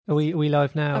Are we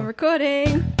live now? I'm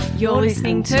recording. You're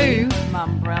listening to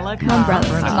Mumbrella Cast.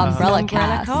 Mumbrella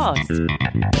Cast.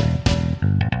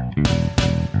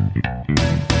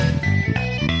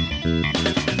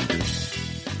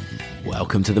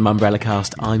 Welcome to the Mumbrella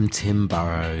Cast. I'm Tim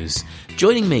Burrows.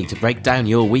 Joining me to break down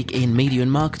your week in media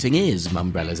and marketing is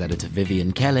Mumbrella's editor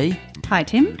Vivian Kelly. Hi,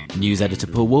 Tim. News editor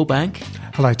Paul Wallbank.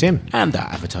 Hello, Tim. And our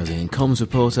advertising and comms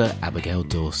reporter Abigail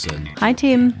Dawson. Hi,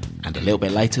 Tim. And a little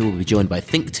bit later we'll be joined by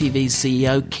Think TV's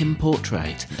CEO Kim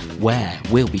Portrait, where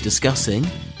we'll be discussing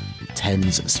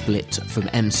Ten's split from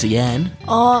MCN.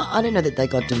 Oh, I don't know that they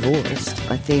got divorced.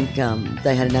 I think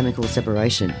they had an amicable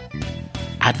separation.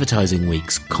 Advertising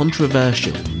Week's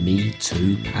controversial Me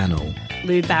Too panel.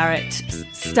 Lou Barrett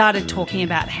started talking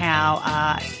about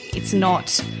how it's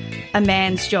not a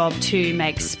man's job to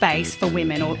make space for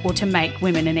women or to make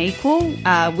women an equal.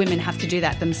 Women have to do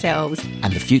that themselves.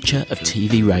 And the future of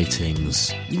TV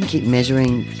ratings. You can keep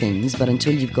measuring things, but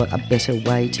until you've got a better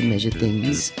way to measure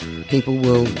things, people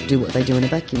will do what they do in a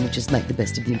vacuum, which is make the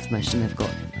best of the information they've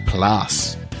got.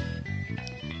 Plus,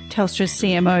 Telstra's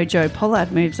CMO Joe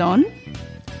Pollard moves on.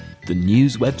 the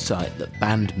news website that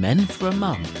banned men for a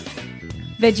month.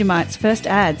 Vegemite's first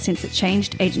ad since it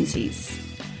changed agencies.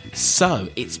 So,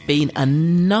 it's been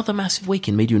another massive week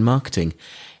in media and marketing.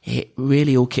 It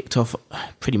really all kicked off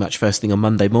pretty much first thing on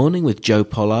Monday morning with Joe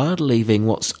Pollard leaving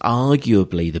what's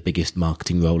arguably the biggest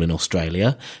marketing role in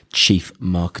Australia, Chief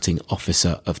Marketing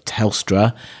Officer of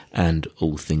Telstra, and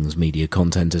all things media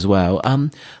content as well.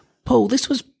 Paul, this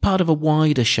was part of a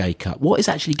wider shake-up. What is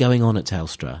actually going on at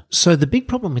Telstra? So the big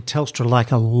problem with Telstra,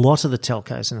 like a lot of the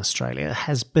telcos in Australia,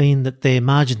 has been that their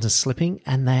margins are slipping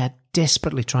and they are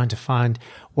desperately trying to find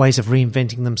ways of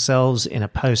reinventing themselves in a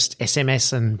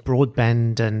post-SMS and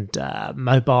broadband and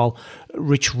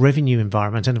mobile-rich revenue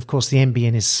environment. And, of course, the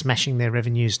NBN is smashing their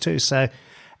revenues too. So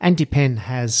Andy Penn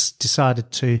has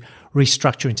decided to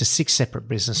restructure into 6 separate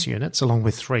business units along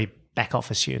with 3 back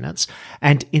office units,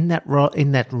 and in that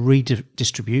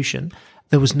redistribution,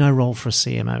 there was no role for a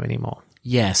CMO anymore.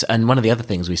 Yes, and one of the other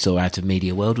things we saw out of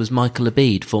Media World was Michael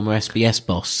Abid, former SBS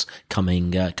boss,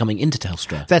 coming into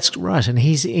Telstra. That's right, and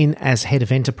he's in as head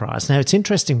of enterprise. Now, it's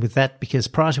interesting with that because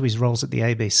prior to his roles at the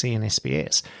ABC and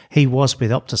SBS, he was with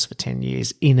Optus for 10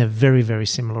 years in a very, very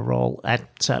similar role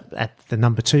at the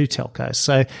number 2 telco.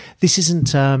 So this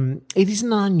isn't an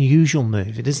unusual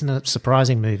move. It isn't a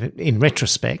surprising move in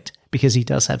retrospect, because he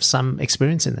does have some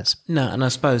experience in this. No, and I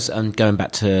suppose going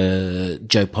back to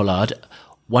Joe Pollard,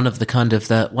 one of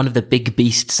the big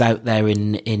beasts out there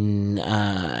in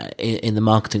the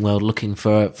marketing world looking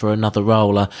for another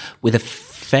role with a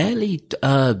fairly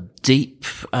deep,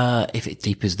 if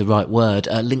deep is the right word,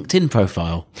 LinkedIn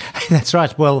profile. That's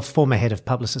right. Well, former head of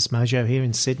Publicis Mojo here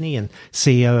in Sydney and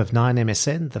CEO of Nine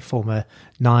MSN, the former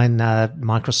Nine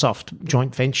Microsoft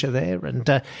joint venture there, and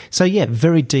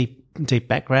very deep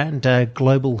background,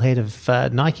 global head of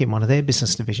Nike in one of their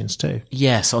business divisions too.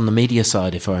 Yes, on the media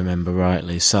side, if I remember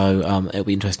rightly. So it'll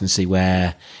be interesting to see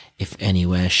where, if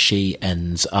anywhere, she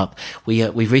ends up.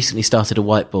 We've recently started a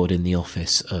whiteboard in the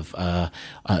office of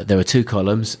there are 2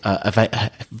 columns,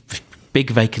 big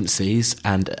vacancies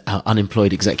and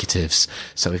unemployed executives.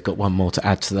 So we've got one more to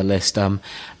add to the list.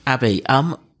 Abby,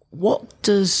 what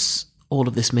does all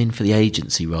of this mean for the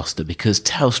agency roster? Because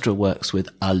Telstra works with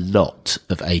a lot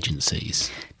of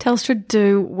agencies. Telstra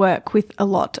do work with a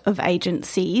lot of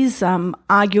agencies.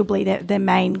 Arguably, their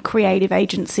main creative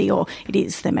agency, or it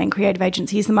is their main creative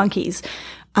agency, is the Monkeys,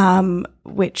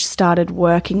 which started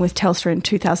working with Telstra in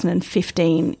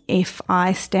 2015, if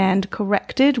I stand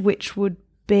corrected, which would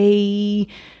be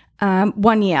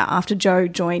 1 year after Joe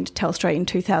joined Telstra in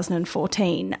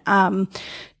 2014.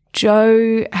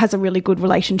 Joe has a really good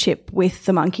relationship with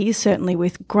the Monkeys, certainly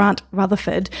with Grant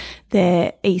Rutherford,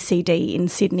 their ECD in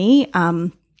Sydney,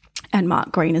 and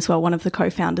Mark Green as well, one of the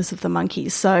co-founders of the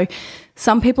Monkeys. So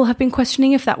some people have been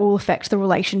questioning if that will affect the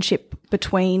relationship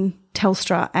between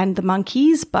Telstra and the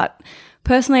Monkeys. But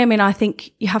personally, I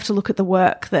think you have to look at the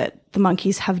work that the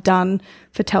Monkeys have done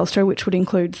for Telstra, which would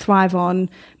include Thrive On,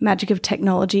 Magic of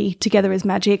Technology, Together is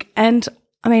Magic. And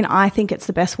I think it's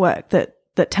the best work that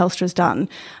Telstra's done.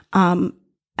 And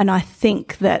I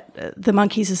think that the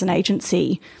Monkeys as an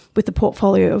agency, with the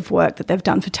portfolio of work that they've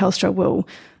done for Telstra, will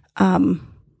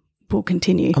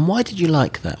continue. And why did you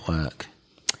like that work?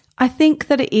 I think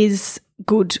that it is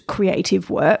good creative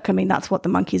work. That's what the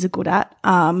Monkeys are good at.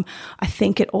 I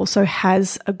think it also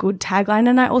has a good tagline,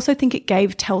 and I also think it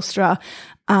gave Telstra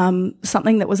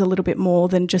something that was a little bit more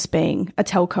than just being a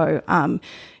telco.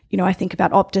 I think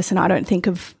about Optus, and I don't think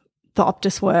of the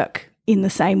Optus work in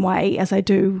the same way as I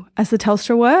do as the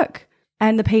Telstra work.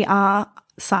 And the PR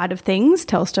side of things,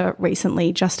 Telstra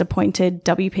recently just appointed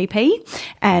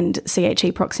WPP and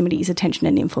CHE Proximity's attention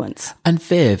and influence. And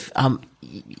Viv,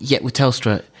 yet with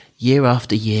Telstra, year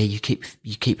after year, you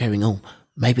keep hearing, oh,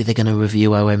 maybe they're going to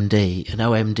review OMD, and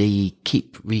OMD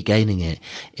keep regaining it.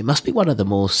 It must be one of the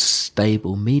more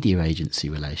stable media agency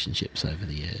relationships over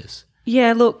the years.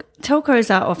 Yeah, look, telcos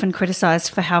are often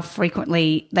criticised for how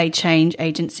frequently they change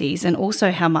agencies and also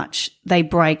how much they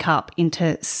break up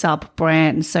into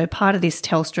sub-brands. So part of this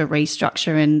Telstra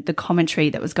restructure and the commentary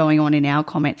that was going on in our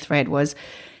comment thread was,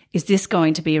 is this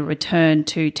going to be a return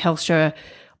to Telstra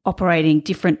operating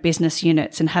different business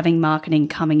units and having marketing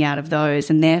coming out of those,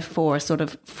 and therefore a sort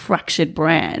of fractured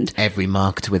brand? Every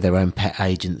marketer with their own pet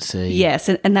agency. Yes,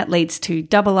 and that leads to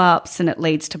double ups, and it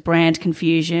leads to brand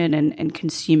confusion and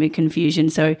consumer confusion.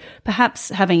 So perhaps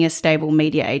having a stable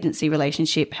media agency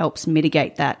relationship helps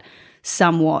mitigate that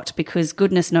somewhat, because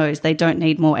goodness knows they don't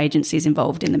need more agencies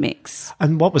involved in the mix.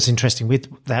 And what was interesting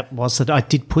with that was that I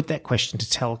did put that question to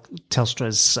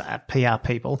Telstra's PR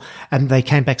people, and they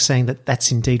came back saying that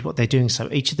that's indeed what they're doing. So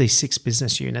each of these 6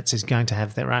 business units is going to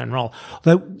have their own role.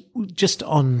 Though, just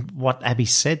on what Abby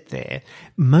said there,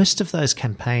 most of those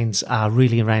campaigns are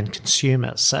really around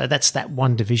consumers. So that's that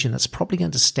one division that's probably going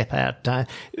to step out.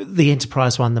 The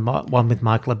enterprise one, the one with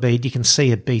Michael Abid, you can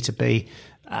see a B2B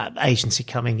agency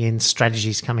coming in,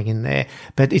 strategies coming in there,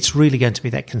 but it's really going to be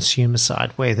that consumer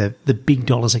side where the big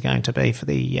dollars are going to be for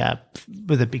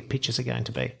where the big pictures are going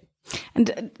to be.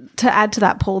 And to add to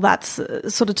that, Paul, that's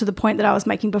sort of to the point that I was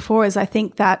making before, is I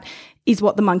think that is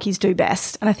what the monkeys do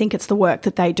best, and I think it's the work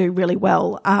that they do really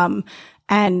well.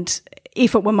 And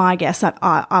if it were my guess,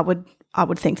 I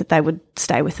would think that they would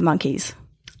stay with the monkeys.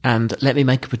 And let me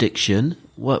make a prediction.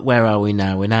 Where are we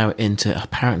now? We're now into,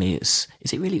 apparently is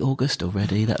it really August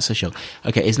already? That's a shock.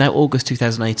 Okay, it's now August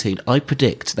 2018. I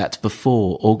predict that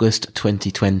before August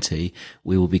 2020,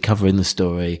 we will be covering the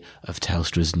story of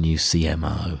Telstra's new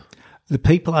CMO. The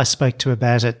people I spoke to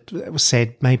about it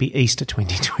said maybe Easter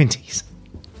 2020s.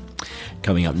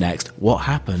 Coming up next, what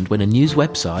happened when a news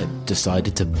website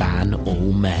decided to ban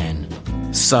all men?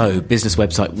 So, business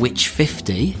website Which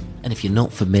 50, and if you're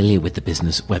not familiar with the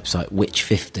business website Which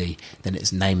 50, then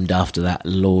it's named after that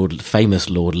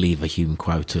famous Lord Leverhulme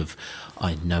quote of,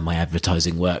 I know my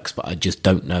advertising works, but I just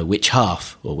don't know which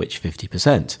half or which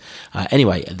 50%.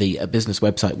 Anyway, the business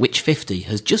website Which 50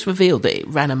 has just revealed that it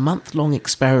ran a month-long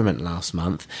experiment last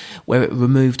month where it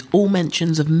removed all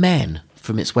mentions of men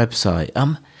from its website.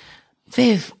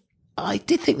 Viv, I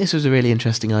did think this was a really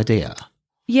interesting idea.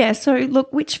 Yeah, so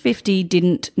look, Which 50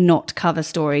 didn't not cover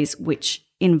stories which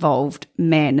involved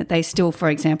men. They still, for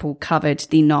example, covered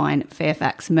the Nine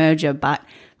Fairfax merger, but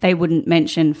they wouldn't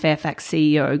mention Fairfax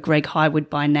CEO Greg Hywood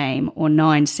by name or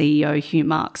Nine CEO Hugh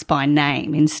Marks by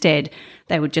name. Instead,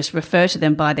 they would just refer to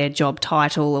them by their job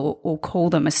title or call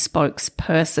them a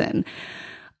spokesperson.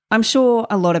 I'm sure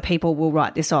a lot of people will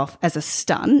write this off as a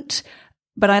stunt,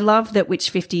 but I love that Which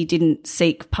 50 didn't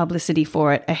seek publicity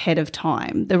for it ahead of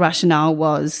time. The rationale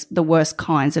was the worst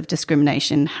kinds of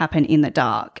discrimination happen in the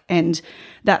dark. And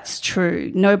that's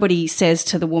true. Nobody says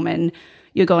to the woman,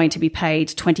 you're going to be paid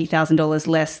 $20,000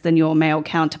 less than your male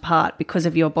counterpart because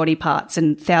of your body parts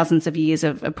and thousands of years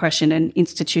of oppression and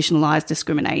institutionalized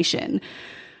discrimination.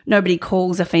 Nobody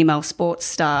calls a female sports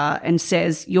star and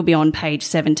says you'll be on page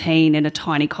 17 in a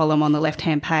tiny column on the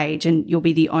left-hand page and you'll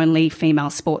be the only female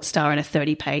sports star in a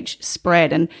 30-page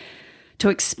spread. And to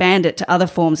expand it to other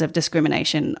forms of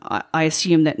discrimination, I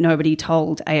assume that nobody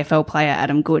told AFL player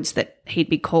Adam Goodes that he'd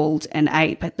be called an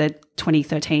ape at the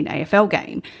 2013 AFL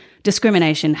game.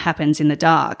 Discrimination happens in the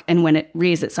dark, and when it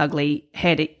rears its ugly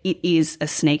head, it is a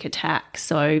sneak attack.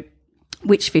 So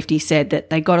Which 50 said that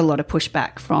they got a lot of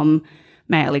pushback from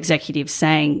male executives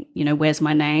saying, you know, where's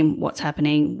my name? What's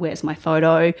happening? Where's my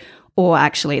photo? Or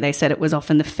actually, they said it was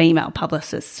often the female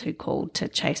publicists who called to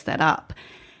chase that up.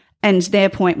 And their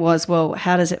point was, well,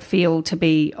 how does it feel to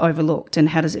be overlooked? And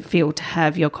how does it feel to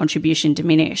have your contribution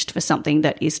diminished for something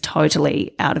that is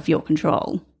totally out of your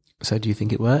control? So do you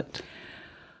think it worked?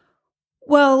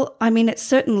 Well, I mean, it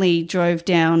certainly drove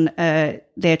down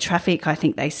their traffic, I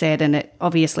think they said, and it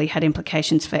obviously had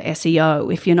implications for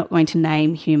SEO. If you're not going to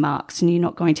name Hugh Marks and you're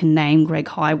not going to name Greg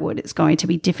Hywood, it's going to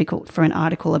be difficult for an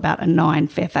article about a Nine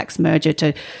Fairfax merger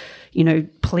to, you know,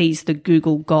 please the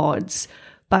Google gods.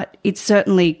 But it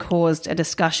certainly caused a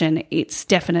discussion. It's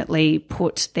definitely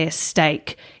put their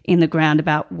stake in the ground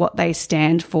about what they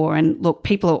stand for. And look,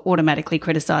 people are automatically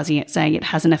criticising it, saying it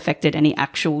hasn't affected any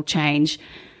actual change.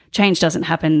 Change doesn't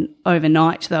happen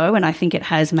overnight, though, and I think it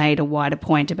has made a wider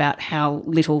point about how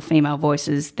little female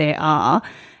voices there are.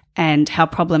 and how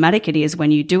problematic it is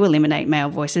when you do eliminate male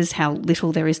voices, how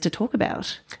little there is to talk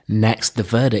about. Next, the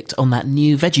verdict on that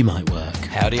new Vegemite work.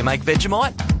 How do you make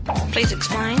Vegemite? Please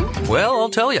explain. Well, I'll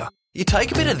tell you. You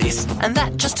take a bit of this and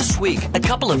that, just a swig, a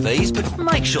couple of these, but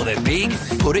make sure they're big.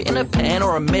 Put it in a pan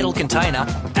or a metal container,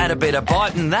 add a bit of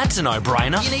bite and that's a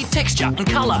no-brainer. You need texture and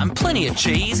colour and plenty of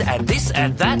cheese, add this,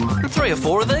 add that, and 3 or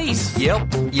 4 of these.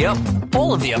 Yep,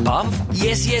 all of the above.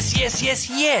 Yes,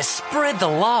 spread the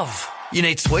love. You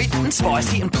need sweet and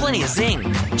spicy and plenty of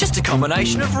zing. Just a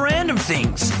combination of random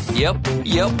things. Yep,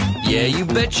 yeah, you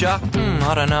betcha.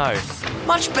 I don't know.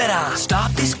 Much better.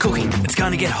 Start this cooking. It's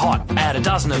going to get hot. Add a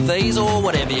dozen of these or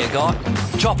whatever you got.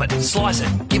 Chop it, slice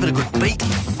it, give it a good beat.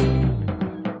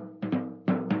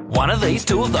 1 of these,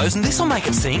 2 of those, and this'll make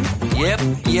it sing.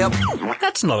 Yep.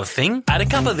 That's not a thing. Add a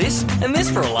cup of this, and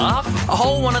this for a laugh. A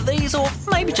whole 1 of these, or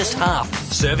maybe just half.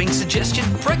 Serving suggestion,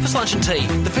 breakfast, lunch and tea.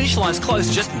 The finish line's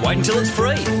close, just wait until it's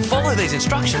free. Follow these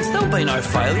instructions, there'll be no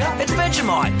failure. It's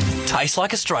Vegemite. Tastes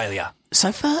like Australia.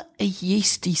 So for a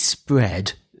yeasty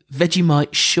spread,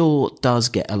 Vegemite sure does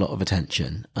get a lot of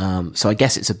attention. So I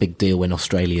guess it's a big deal when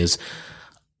Australia's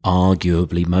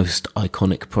arguably most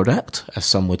iconic product, as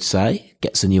some would say,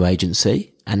 gets a new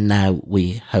agency. And now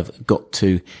we have got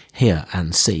to hear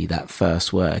and see that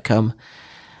first work.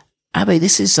 Abby,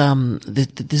 this is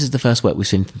the first work we've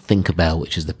seen from Think-A-Bell,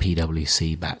 which is the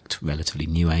PwC-backed, relatively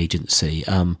new agency.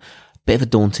 Bit of a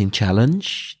daunting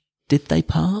challenge. Did they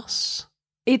pass?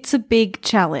 It's a big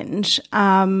challenge.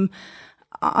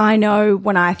 I know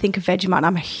when I think of Vegemite,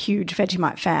 I'm a huge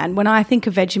Vegemite fan. When I think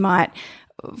of Vegemite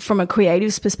from a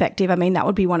creative's perspective, I mean, that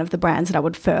would be one of the brands that I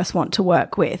would first want to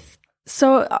work with.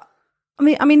 So, I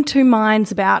mean, I'm in two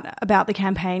minds about the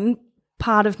campaign.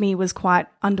 Part of me was quite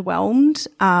underwhelmed,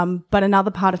 but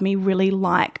another part of me really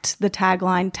liked the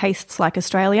tagline "Tastes like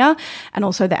Australia" and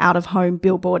also the out-of-home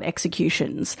billboard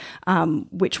executions,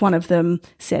 which one of them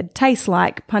said "tastes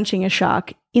like punching a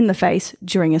shark in the face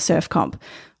during a surf comp,"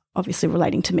 obviously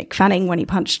relating to Mick Fanning when he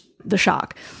punched the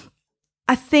shark.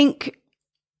 I think,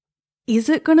 is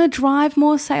it going to drive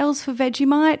more sales for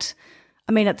Vegemite?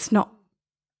 I mean, it's not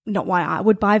why I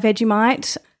would buy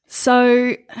Vegemite.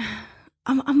 So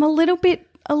I'm a little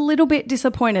bit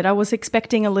disappointed. I was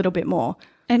expecting a little bit more.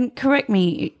 And correct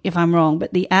me if I'm wrong,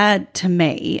 but the ad to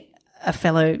me, a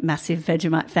fellow massive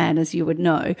Vegemite fan, as you would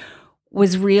know,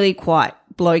 was really quite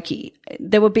blokey.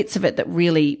 There were bits of it that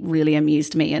really, really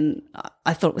amused me, and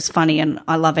I thought it was funny, and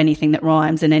I love anything that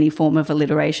rhymes and any form of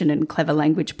alliteration and clever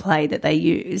language play that they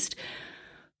used.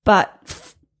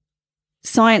 But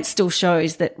science still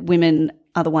shows that women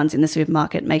are the ones in the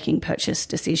supermarket making purchase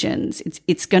decisions.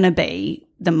 It's going to be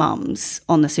the mums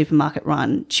on the supermarket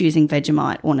run choosing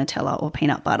Vegemite or Nutella or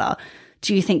peanut butter.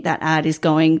 Do you think that ad is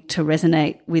going to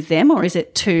resonate with them, or is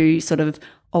it too sort of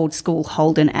old school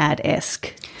Holden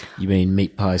ad-esque? You mean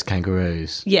meat pies,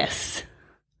 kangaroos? Yes.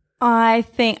 I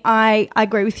think I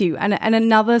agree with you. And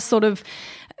another sort of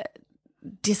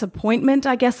disappointment,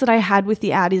 I guess, that I had with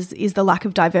the ad is the lack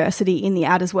of diversity in the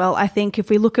ad as well. I think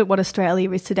if we look at what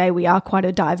Australia is today, we are quite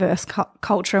a diverse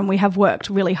culture, and we have worked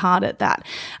really hard at that.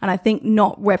 And I think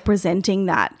not representing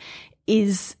that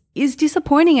is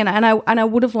disappointing, and I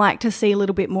would have liked to see a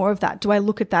little bit more of that. Do I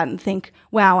look at that and think,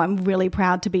 wow, I'm really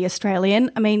proud to be Australian?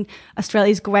 I mean,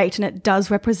 Australia's great and it does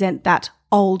represent that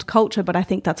old culture, but I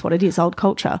think that's what it is, old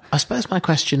culture. I suppose my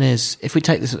question is, if we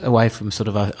take this away from sort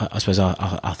of, I suppose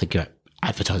I think about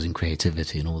advertising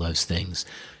creativity and all those things,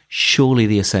 surely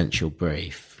the essential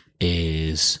brief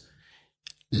is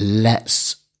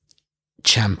let's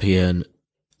champion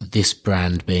this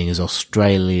brand being as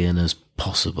Australian as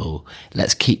possible.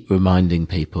 Let's keep reminding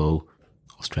people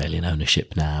Australian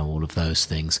ownership now, all of those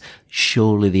things.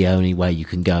 Surely the only way you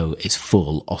can go is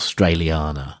full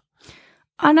Australiana.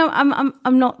 I know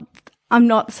I'm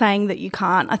not saying that you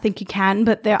can't. I think you can,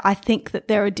 but I think that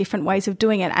there are different ways of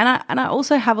doing it. And I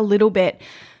also have a little bit,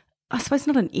 I suppose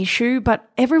not an issue, but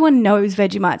everyone knows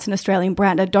Vegemite's an Australian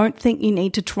brand. I don't think you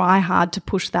need to try hard to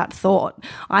push that thought.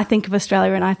 I think of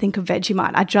Australia and I think of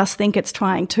Vegemite. I just think it's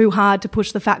trying too hard to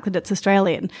push the fact that it's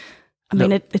Australian. I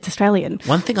mean, it's Australian.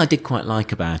 One thing I did quite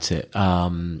like about it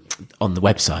on the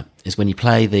website is when you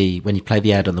play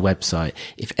the ad on the website,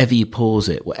 if ever you pause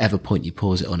it, whatever point you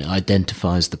pause it on, it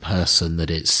identifies the person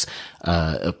that it's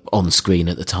on screen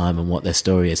at the time and what their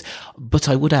story is. But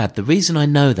I would add, the reason I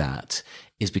know that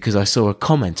is because I saw a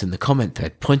comment in the comment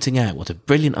thread pointing out what a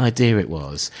brilliant idea it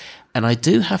was. And I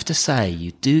do have to say,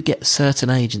 you do get certain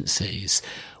agencies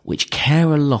which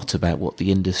care a lot about what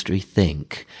the industry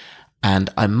think.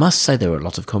 And I must say there are a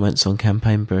lot of comments on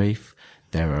Campaign Brief.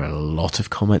 There are a lot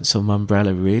of comments on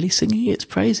Umbrella really singing its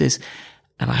praises.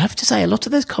 And I have to say, a lot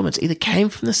of those comments either came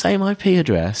from the same IP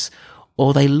address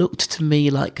or they looked to me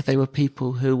like they were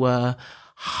people who were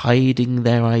hiding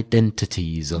their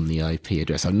identities on the IP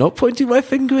address. I'm not pointing my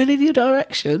finger in any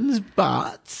directions,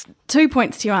 but... 2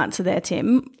 points to your answer there,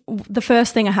 Tim. The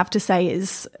first thing I have to say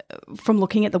is from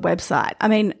looking at the website. I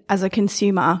mean, as a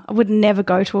consumer, I would never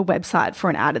go to a website for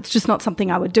an ad. It's just not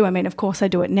something I would do. I mean, of course I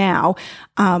do it now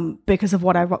because of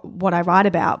what I write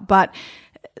about. But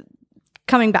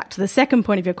coming back to the second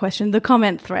point of your question, the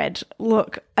comment thread.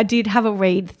 Look, I did have a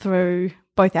read through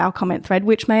both our comment thread,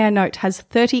 which may I note has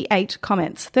 38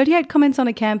 comments. 38 comments on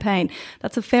a campaign.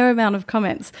 That's a fair amount of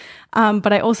comments.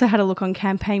 But I also had a look on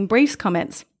Campaign Brief's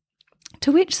comments,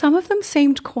 to which some of them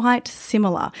seemed quite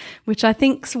similar, which I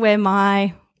think's where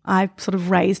I sort of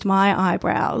raised my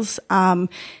eyebrows. And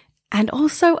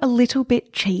also a little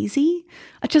bit cheesy.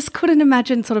 I just couldn't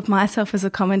imagine sort of myself as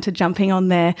a commenter jumping on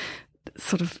there,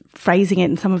 sort of phrasing it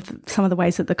in some of the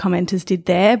ways that the commenters did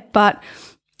there. But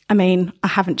I mean, I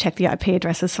haven't checked the IP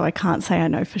addresses, so I can't say I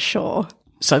know for sure.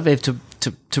 So, Viv,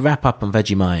 to wrap up on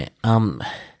Vegemite,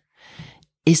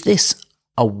 is this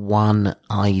a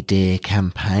one-idea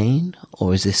campaign,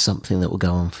 or is this something that will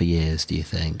go on for years, do you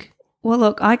think? Well,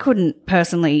 look, I couldn't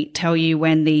personally tell you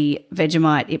when the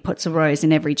Vegemite It Puts a Rose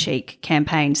in Every Cheek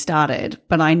campaign started,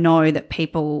 but I know that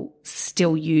people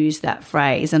still use that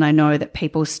phrase, and I know that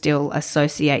people still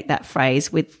associate that phrase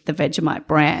with the Vegemite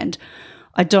brand.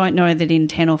 I don't know that in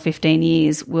 10 or 15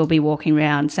 years we'll be walking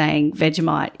around saying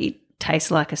Vegemite, it tastes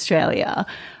like Australia.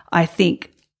 I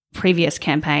think previous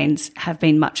campaigns have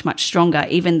been much, much stronger.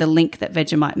 Even the link that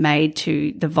Vegemite made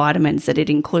to the vitamins that it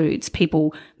includes,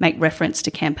 people make reference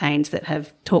to campaigns that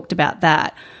have talked about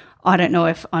that. I don't know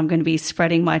if I'm going to be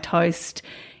spreading my toast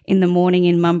in the morning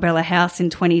in Mumbrella House in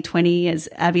 2020 as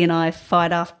Abby and I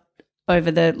fight over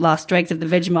the last dregs of the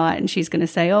Vegemite, and she's going to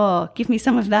say, oh, give me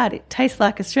some of that. It tastes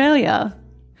like Australia.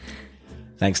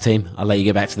 Thanks, team. I'll let you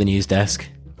get back to the news desk.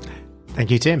 Thank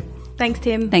you, Tim. Thanks,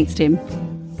 Tim. Thanks, Tim.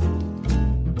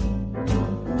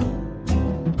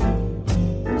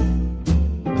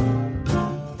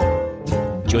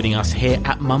 Joining us here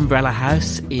at Mumbrella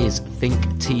House is Think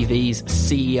TV's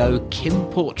CEO Kim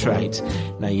Portrait.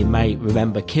 Now, you may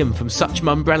remember Kim from such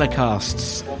Mumbrella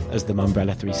casts as the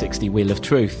Mumbrella 360 Wheel of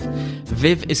Truth.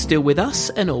 Viv is still with us,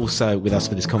 and also with us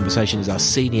for this conversation is our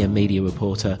senior media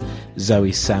reporter,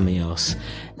 Zoe Samios.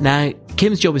 Now,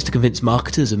 Kim's job is to convince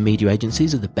marketers and media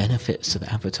agencies of the benefits of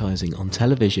advertising on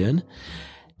television.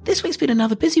 This week's been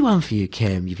another busy one for you,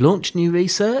 Kim. You've launched new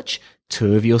research.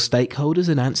 2 of your stakeholders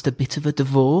announced a bit of a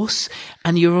divorce,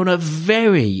 and you're on a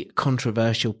very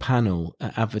controversial panel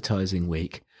at Advertising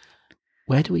Week.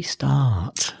 Where do we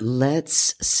start?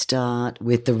 Let's start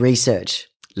with the research.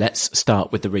 The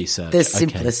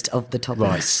simplest of the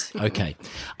topics. Right, okay.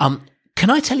 Can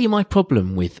I tell you my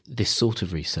problem with this sort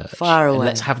of research? Far away. And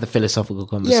let's have the philosophical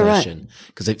conversation.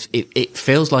 Because it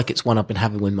feels like it's one I've been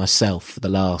having with myself for the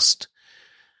last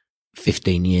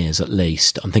 15 years at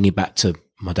least. I'm thinking back to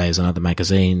my days on other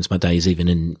magazines, my days even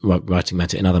in writing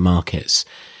about it in other markets.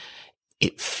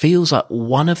 It feels like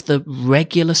one of the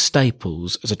regular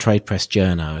staples as a trade press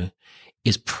journo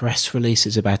is press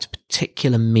releases about a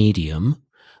particular medium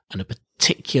and a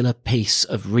particular piece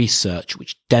of research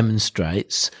which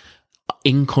demonstrates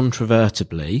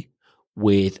incontrovertibly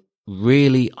with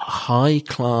really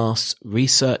high-class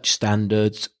research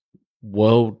standards,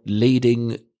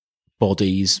 world-leading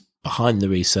bodies behind the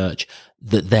research,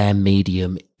 that their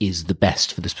medium is the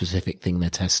best for the specific thing they're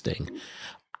testing.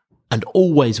 And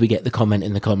always we get the comment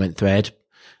in the comment thread,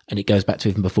 and it goes back to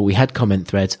even before we had comment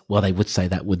threads, well, they would say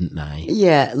that, wouldn't they?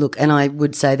 Yeah, look, and I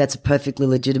would say that's a perfectly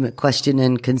legitimate question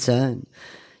and concern.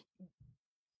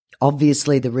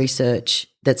 Obviously, the research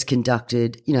that's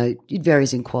conducted, it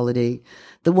varies in quality.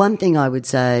 The one thing I would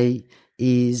say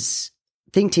is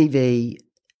Think TV,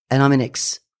 and I'm an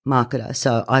ex-marketer,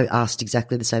 so I asked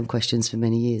exactly the same questions for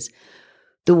many years.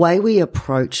 The way we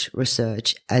approach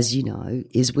research, as you know,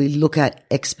 is we look at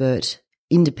expert,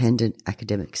 independent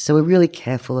academics. So we're really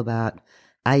careful about,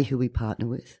 who we partner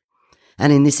with.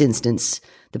 And in this instance,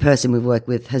 the person we've worked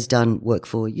with has done work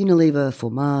for Unilever,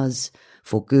 for Mars,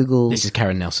 for Google. This is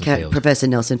Karen Nelson-Field. Professor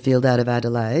Nelson-Field out of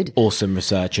Adelaide. Awesome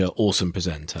researcher, awesome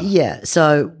presenter. Yeah.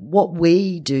 So what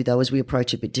we do, though, is we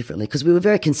approach it a bit differently because we were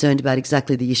very concerned about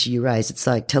exactly the issue you raised. It's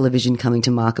like television coming to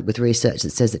market with research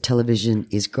that says that television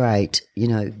is great.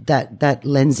 That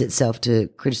lends itself to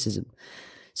criticism.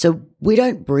 So we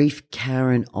don't brief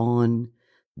Karen on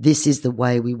this is the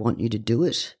way we want you to do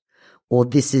it, or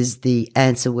this is the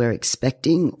answer we're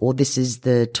expecting, or this is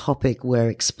the topic we're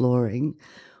exploring.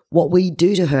 What we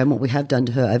do to her and what we have done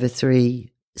to her over 3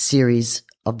 series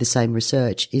of the same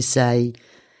research is say,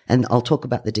 and I'll talk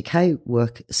about the decay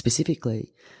work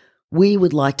specifically, we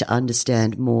would like to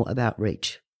understand more about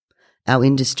reach. Our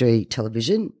industry,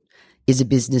 television, is a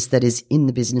business that is in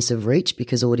the business of reach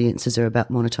because audiences are about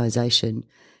monetization.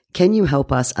 Can you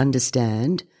help us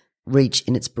understand reach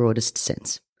in its broadest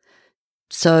sense?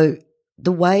 So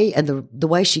the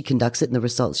way she conducts it and the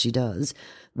results she does,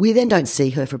 we then don't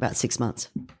see her for about 6 months.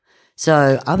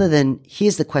 So other than,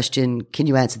 here's the question, can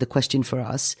you answer the question for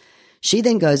us? She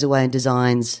then goes away and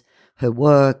designs her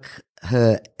work,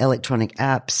 her electronic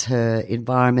apps, her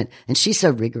environment, and she's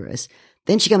so rigorous.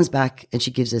 Then she comes back and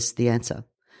she gives us the answer.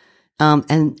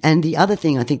 And the other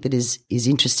thing I think that is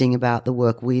interesting about the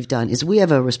work we've done is we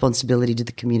have a responsibility to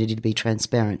the community to be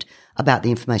transparent about the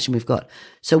information we've got.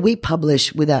 So we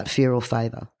publish without fear or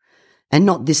favour. And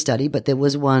not this study, but there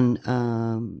was one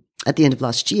at the end of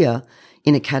last year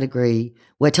in a category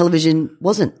where television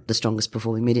wasn't the strongest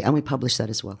performing media, and we published that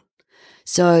as well.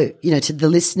 So, to the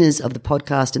listeners of the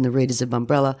podcast and the readers of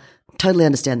Umbrella, totally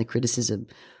understand the criticism.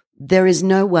 There is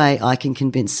no way I can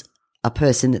convince a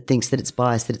person that thinks that it's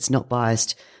biased, that it's not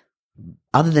biased,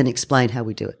 other than explain how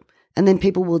we do it. And then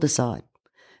people will decide.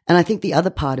 And I think the other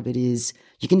part of it is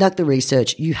you conduct the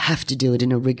research, you have to do it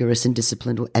in a rigorous and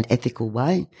disciplined and ethical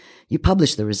way. You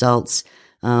publish the results.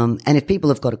 And if people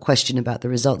have got a question about the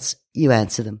results, you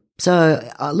answer them. So,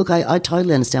 look, I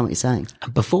totally understand what you're saying.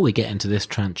 Before we get into this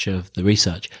tranche of the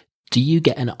research, do you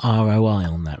get an ROI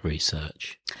on that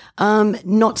research?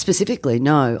 Not specifically,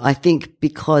 no. I think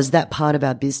because that part of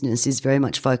our business is very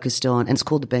much focused on, and it's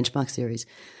called the Benchmark Series.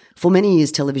 For many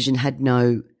years, television had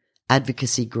no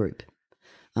advocacy group.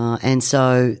 And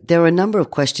so there were a number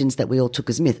of questions that we all took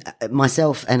as myth,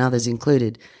 myself and others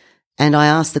included. And I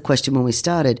asked the question when we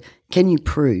started, can you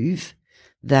prove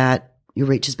that your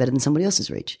reach is better than somebody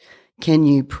else's reach? Can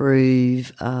you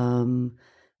prove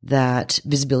that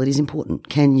visibility is important?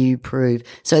 Can you prove?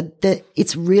 So that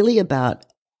it's really about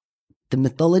the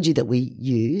methodology that we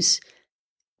use.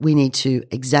 We need to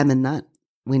examine that.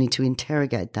 We need to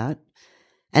interrogate that.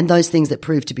 And those things that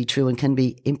prove to be true and can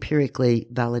be empirically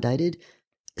validated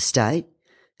stay.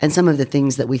 And some of the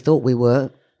things that we thought we're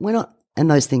not. And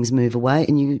those things move away.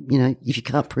 And you know, if you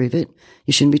can't prove it,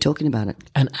 you shouldn't be talking about it.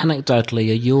 And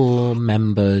anecdotally, are your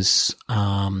members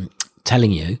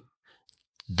telling you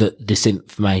that this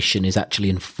information is actually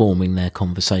informing their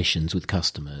conversations with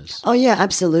customers? Oh, yeah,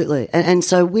 absolutely. And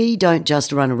so we don't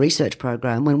just run a research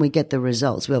program. When we get the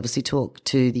results, we obviously talk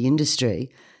to the industry,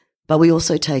 but we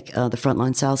also take the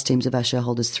frontline sales teams of our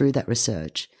shareholders through that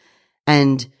research.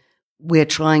 And we're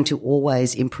trying to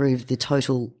always improve the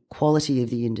total quality of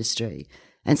the industry.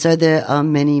 And so there are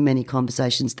many, many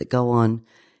conversations that go on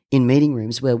in meeting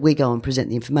rooms where we go and present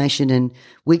the information and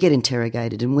we get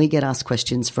interrogated and we get asked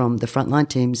questions from the frontline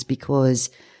teams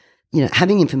because, you know,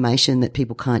 having information that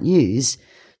people can't use,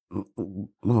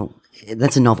 well,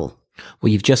 that's a novel.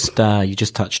 Well, you just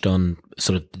touched on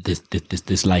sort of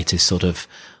this latest sort of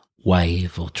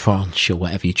wave or tranche or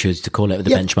whatever you choose to call it with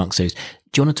the Benchmark Series.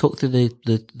 Do you want to talk through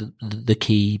the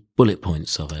key bullet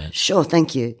points of it? Sure,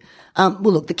 thank you. Well,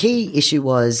 look, the key issue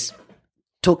was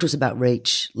talk to us about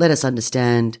reach. Let us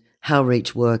understand how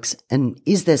reach works, and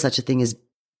is there such a thing as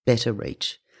better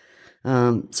reach?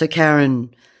 So,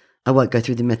 Karen, I won't go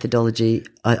through the methodology.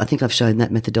 I think I've shown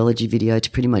that methodology video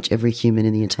to pretty much every human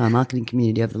in the entire marketing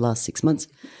community over the last 6 months.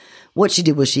 What she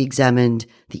did was she examined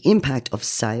the impact of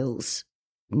sales,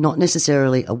 not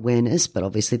necessarily awareness, but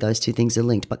obviously those two things are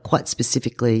linked, but quite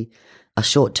specifically a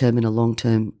short-term and a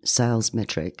long-term sales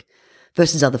metric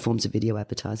versus other forms of video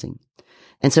advertising.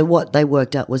 And so what they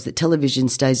worked out was that television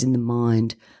stays in the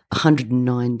mind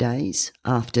 109 days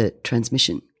after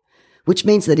transmission, which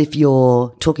means that if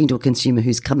you're talking to a consumer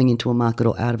who's coming into a market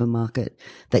or out of a market,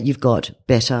 that you've got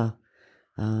better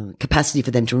capacity for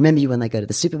them to remember you when they go to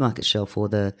the supermarket shelf or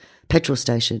the petrol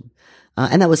station.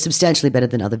 And that was substantially better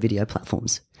than other video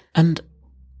platforms. And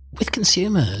with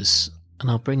consumers,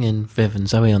 and I'll bring in Viv and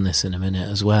Zoe on this in a minute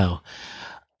as well,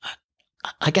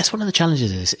 I guess one of the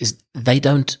challenges is they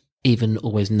don't even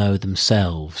always know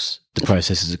themselves the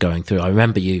processes are going through. I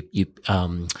remember you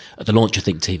at the launch of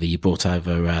Think TV, you brought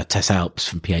over Tess Alps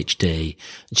from PhD,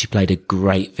 and she played a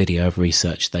great video of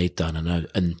research they'd done.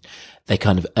 And they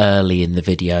kind of early in the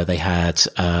video, they had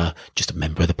just a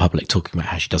member of the public talking about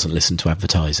how she doesn't listen to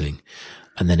advertising.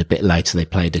 And then a bit later, they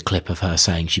played a clip of her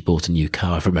saying she bought a new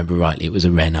car. If I remember rightly, it was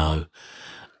a Renault.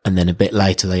 And then a bit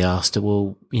later they asked her,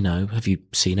 well, you know, have you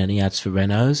seen any ads for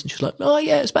Renaults? And she was like, oh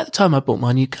yeah, it's about the time I bought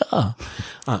my new car.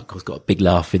 Of course, got a big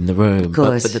laugh in the room. Of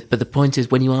course. But the point is,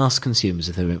 when you ask consumers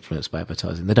if they're influenced by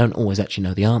advertising, they don't always actually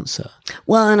know the answer.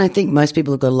 Well, and I think most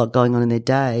people have got a lot going on in their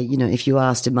day. You know, if you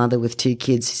asked a mother with 2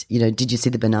 kids, you know, did you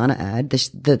see the banana ad?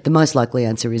 The most likely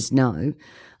answer is no,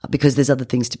 because there's other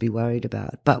things to be worried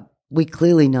about. But we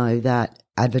clearly know that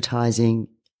advertising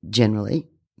generally,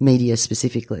 media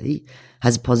specifically,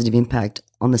 has a positive impact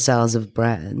on the sales of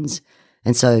brands.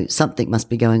 And so something must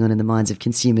be going on in the minds of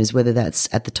consumers, whether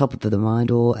that's at the top of the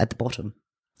mind or at the bottom.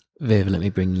 Viv, let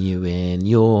me bring you in.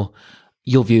 Your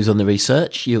views on the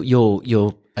research. You're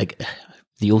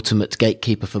the ultimate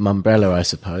gatekeeper from Umbrella, I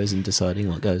suppose, in deciding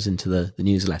what goes into the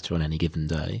newsletter on any given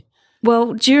day.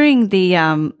 Well, during the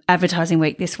advertising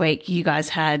week this week, you guys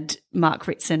had Mark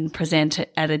Ritson present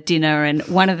at a dinner, and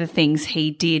one of the things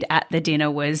he did at the dinner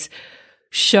was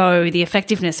show the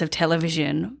effectiveness of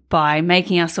television by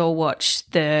making us all watch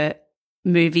the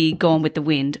movie Gone with the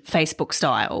Wind, Facebook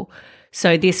style.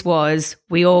 So this was,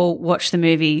 we all watched the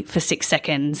movie for 6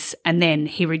 seconds, and then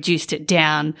he reduced it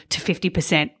down to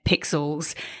 50%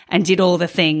 pixels and did all the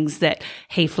things that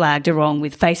he flagged are wrong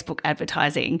with Facebook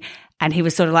advertising. And he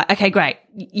was sort of like, okay, great,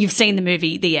 you've seen the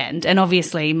movie, the end. And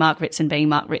obviously Mark Ritson being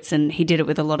Mark Ritson, he did it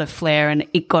with a lot of flair and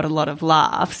it got a lot of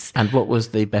laughs. And what was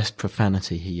the best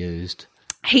profanity he used?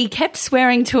 He kept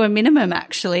swearing to a minimum,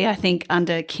 actually, I think,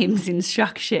 under Kim's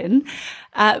instruction.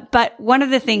 But one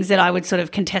of the things that I would sort of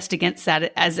contest against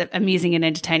that, as amusing and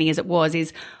entertaining as it was,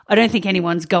 is I don't think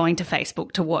anyone's going to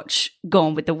Facebook to watch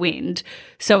Gone with the Wind.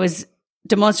 So as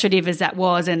demonstrative as that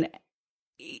was, and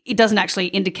it doesn't actually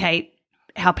indicate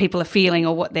how people are feeling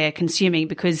or what they're consuming,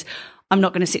 because I'm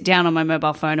not going to sit down on my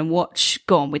mobile phone and watch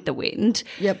Gone with the Wind.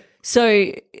 Yep.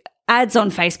 So ads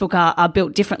on Facebook are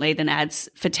built differently than ads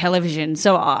for television.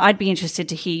 So I'd be interested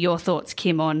to hear your thoughts,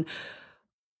 Kim, on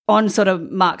sort of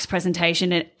Mark's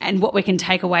presentation and what we can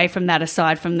take away from that,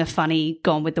 aside from the funny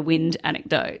Gone with the Wind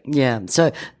anecdote. Yeah.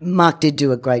 So Mark did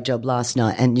do a great job last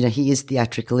night, and, you know, he is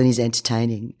theatrical and he's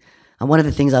entertaining. And one of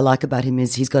the things I like about him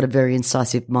is he's got a very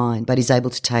incisive mind, but he's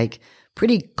able to take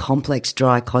pretty complex,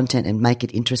 dry content and make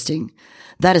it interesting.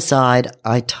 That aside,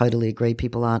 I totally agree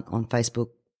people aren't on Facebook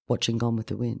watching Gone with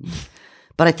the Wind.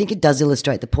 But I think it does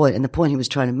illustrate the point, and the point he was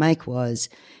trying to make was,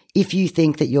 if you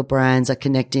think that your brands are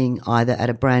connecting either at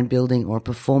a brand building or a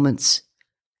performance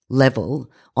level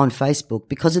on Facebook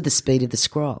because of the speed of the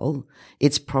scroll,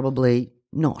 it's probably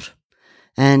not.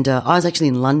 And I was actually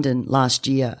in London last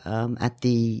year at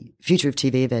the Future of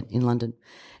TV event in London,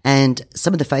 and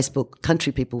some of the Facebook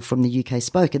country people from the UK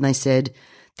spoke, and they said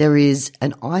there is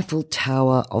an Eiffel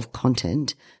Tower of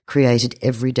content created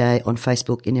every day on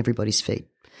Facebook in everybody's feed.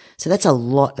 So that's a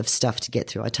lot of stuff to get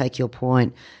through. I take your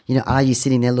point. You know, are you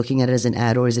sitting there looking at it as an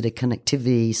ad, or is it a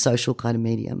connectivity, social kind of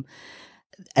medium?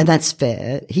 And that's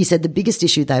fair. He said the biggest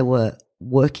issue they were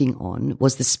working on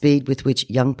was the speed with which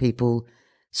young people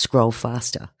scroll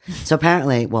faster. So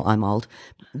apparently, well, I'm old.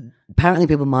 Apparently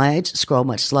people my age scroll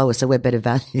much slower, so we're better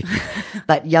value.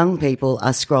 But young people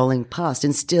are scrolling past,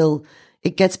 and still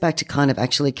it gets back to kind of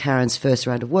actually Karen's first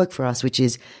round of work for us, which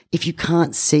is, if you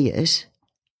can't see it,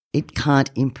 it can't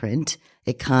imprint,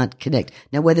 it can't connect.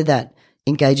 Now, whether that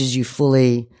engages you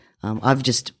fully, I've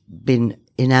just been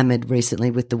enamored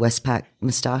recently with the Westpac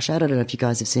moustache ad. I don't know if you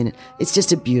guys have seen it. It's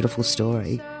just a beautiful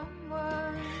story.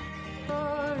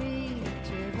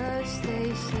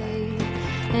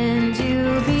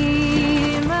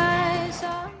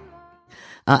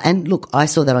 And look, I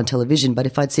saw that on television, but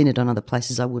if I'd seen it on other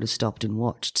places, I would have stopped and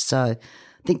watched. So I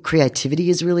think creativity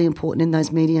is really important in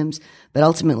those mediums. But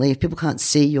ultimately, if people can't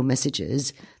see your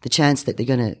messages, the chance that they're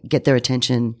going to get their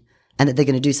attention and that they're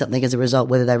going to do something as a result,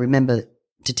 whether they remember,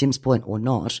 to Tim's point, or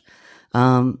not,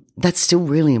 that's still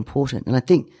really important. And I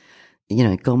think, you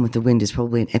know, Gone with the Wind is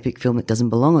probably an epic film that doesn't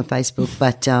belong on Facebook,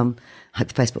 but I hope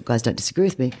the Facebook guys don't disagree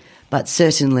with me. But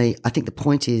certainly, I think the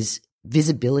point is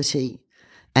visibility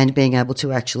and being able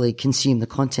to actually consume the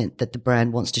content that the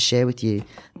brand wants to share with you.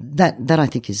 That I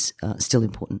think is still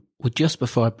important. Well, just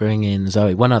before I bring in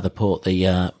Zoe, one other point, so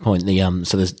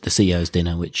there's the CEO's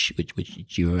dinner, which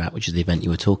you were at, which is the event you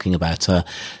were talking about.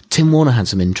 Tim Warner had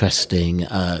some interesting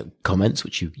comments,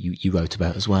 which you wrote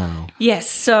about as well. Yes.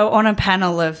 So on a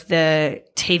panel of the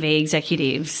TV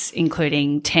executives,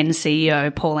 including 10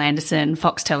 CEO Paul Anderson,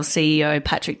 Foxtel CEO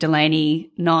Patrick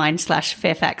Delaney,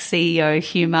 9/Fairfax CEO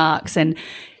Hugh Marks, and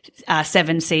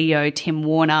 7 CEO Tim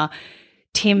Warner,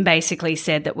 Tim basically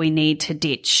said that we need to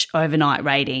ditch overnight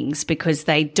ratings because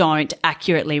they don't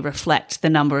accurately reflect the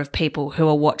number of people who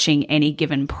are watching any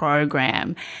given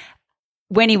program.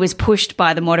 when he was pushed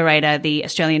by the moderator, the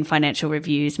Australian Financial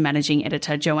Review's managing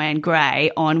editor, Joanne Gray,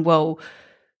 on, well,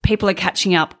 people are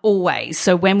catching up always.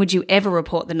 So when would you ever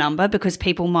report the number? Because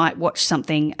people might watch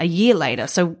something a year later.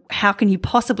 So how can you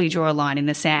possibly draw a line in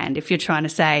the sand if you're trying to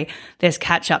say there's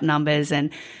catch-up numbers? And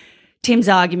Tim's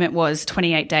argument was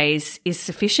 28 days is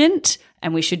sufficient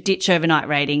and we should ditch overnight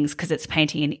ratings because it's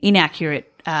painting an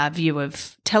inaccurate view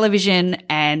of television,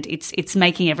 and it's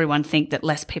making everyone think that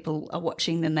less people are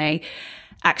watching than they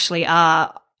actually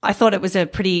are. I thought it was a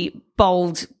pretty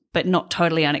bold but not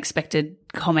totally unexpected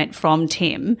comment from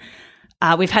Tim.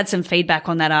 We've had some feedback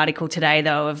on that article today,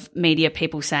 though, of media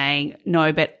people saying,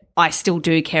 no, but I still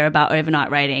do care about overnight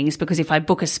ratings because if I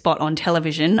book a spot on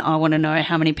television, I want to know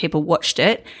how many people watched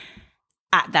it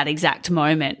at that exact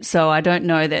moment. So I don't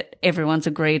know that everyone's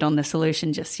agreed on the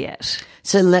solution just yet.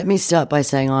 So let me start by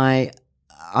saying I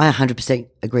 100%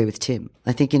 agree with Tim.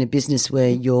 I think in a business where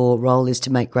your role is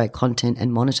to make great content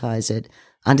and monetize it,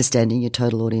 understanding your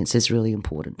total audience is really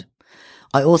important.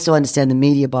 I also understand the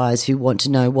media buyers who want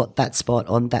to know what that spot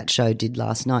on that show did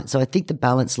last night. So I think the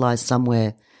balance lies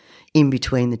somewhere in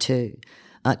between the two.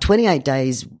 28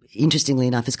 days, interestingly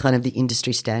enough, is kind of the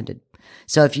industry standard.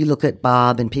 So if you look at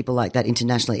Barb and people like that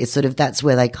internationally, it's sort of that's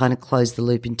where they kind of close the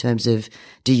loop in terms of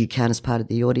do you count as part of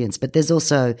the audience. But there's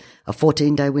also a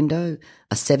 14-day window,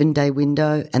 a 7-day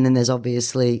window, and then there's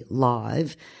obviously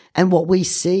live. And what we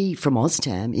see from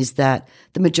OzTam is that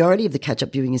the majority of the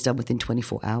catch-up viewing is done within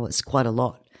 24 hours, quite a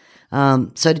lot.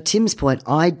 So to Tim's point,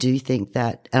 I do think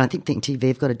that, and I think Think TV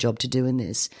have got a job to do in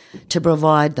this, to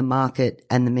provide the market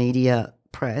and the media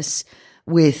press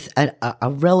with a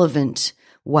relevant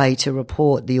way to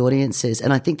report the audiences.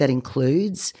 And I think that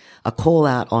includes a call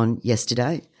out on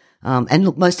yesterday. And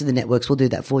look, most of the networks will do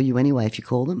that for you anyway if you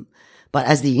call them. But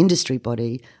as the industry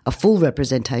body, a full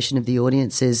representation of the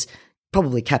audiences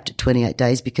probably capped at 28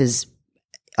 days because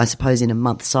I suppose in a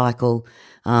month cycle,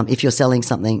 if you're selling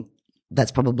something,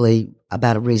 that's probably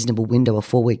about a reasonable window, a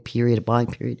 4-week period, a buying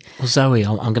period. Well, Zoe,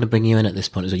 I'm going to bring you in at this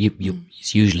point. So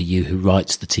it's usually you who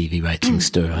writes the TV ratings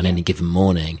story on any given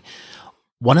morning.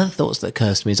 One of the thoughts that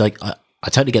occurs to me is like, I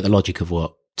totally get the logic of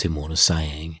what Tim Warner's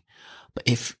saying, but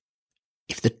if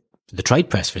the trade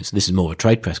press, for instance, this is more of a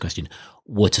trade press question,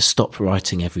 were to stop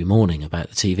writing every morning about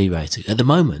the TV ratings, at the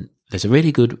moment, there's a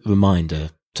really good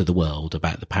reminder to the world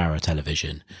about the power of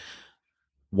television.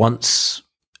 Once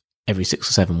every 6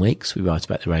 or 7 weeks, we write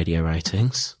about the radio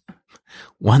ratings.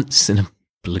 Once in a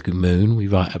blue moon, we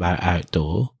write about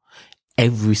outdoor.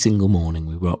 Every single morning,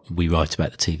 we write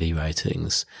about the TV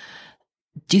ratings.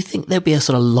 Do you think there'd be a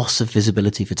sort of loss of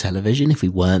visibility for television if we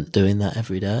weren't doing that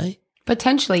every day?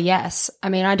 Potentially, yes. I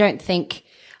mean, I think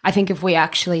if we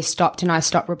actually stopped and I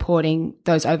stopped reporting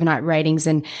those overnight ratings,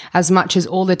 and as much as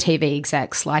all the TV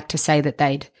execs like to say that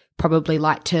they'd probably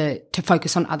like to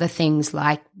focus on other things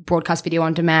like broadcast video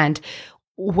on demand,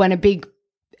 when a big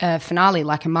finale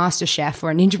like a MasterChef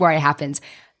or a Ninja Warrior happens,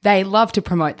 they love to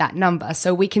promote that number.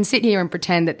 So we can sit here and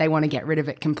pretend that they want to get rid of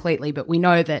it completely, but we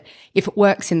know that if it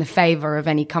works in the favor of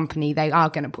any company, they are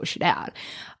going to push it out.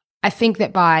 I think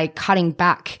that by cutting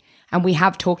back, and we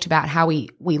have talked about how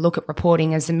we look at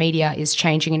reporting as the media is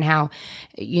changing and how,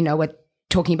 we're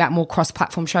talking about more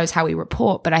cross-platform shows, how we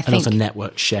report. But I think... And also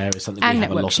network share is something we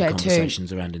have a lot of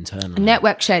conversations around internally.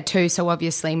 Network share too. So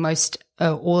obviously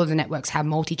all of the networks have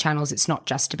multi-channels. It's not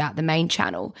just about the main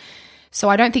channel. So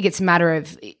I don't think it's a matter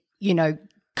of,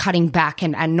 cutting back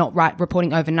and not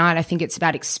reporting overnight. I think it's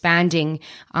about expanding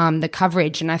the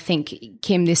coverage. And I think,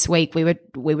 Kim, this week we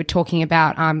were talking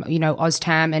about,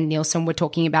 OzTam and Nielsen were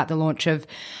talking about the launch of,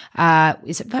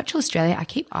 is it Virtual Australia? I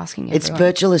keep asking everyone. It's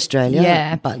Virtual Australia,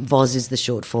 yeah. But VOZ is the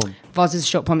short form. VOZ is the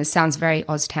short form. It sounds very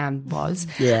OzTam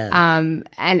VOZ. Yeah.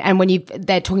 And when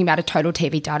they're talking about a total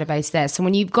TV database there. So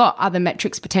when you've got other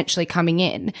metrics potentially coming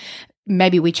in,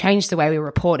 maybe we change the way we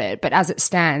report it. But as it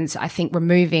stands, I think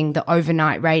removing the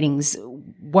overnight ratings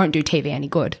won't do TV any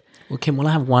good. Well, Kim,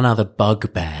 I have one other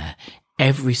bugbear.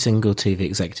 Every single TV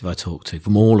executive I talk to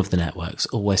from all of the networks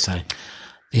always say,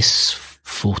 this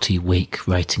 40-week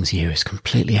ratings year is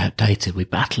completely outdated. We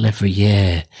battle every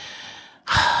year.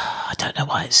 I don't know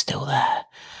why it's still there.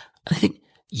 And I think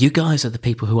you guys are the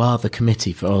people who are the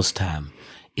committee for OzTam.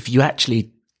 If you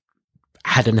actually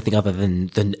had anything other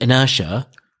than inertia,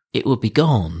 it would be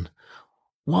gone.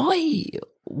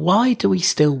 Why do we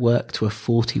still work to a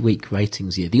 40-week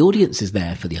ratings year? The audience is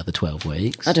there for the other 12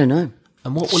 weeks. I don't know.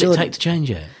 And what will it take to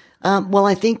change it? Well,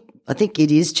 I think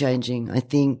it is changing. I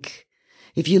think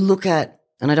if you look at,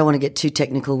 and I don't want to get too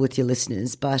technical with your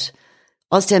listeners, but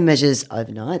OzTam measures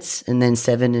overnights and then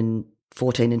 7 and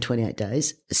 14 and 28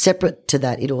 days. Separate to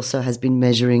that, it also has been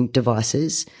measuring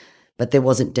devices. but there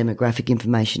wasn't demographic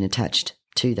information attached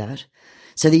to that.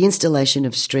 So the installation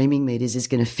of streaming meters is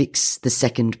going to fix the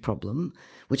second problem,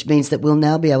 which means that we'll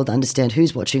now be able to understand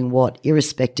who's watching what,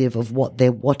 irrespective of what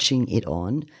they're watching it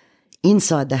on,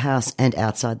 inside the house and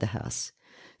outside the house.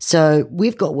 So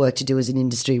we've got work to do as an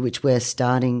industry, which we're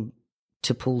starting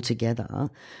to pull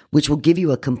together, which will give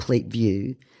you a complete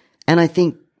view. And I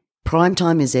think prime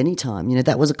time is any time. You know,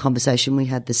 that was a conversation we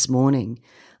had this morning,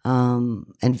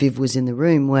 and Viv was in the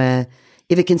room, where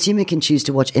if a consumer can choose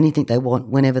to watch anything they want,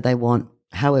 whenever they want,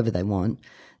 however they want,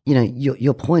 you know,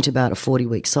 your point about a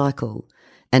 40-week cycle,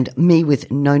 and me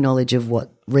with no knowledge of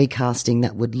what recasting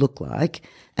that would look like,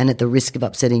 and at the risk of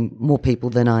upsetting more people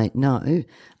than I know,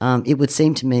 it would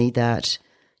seem to me that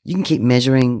you can keep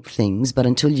measuring things, but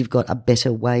until you've got a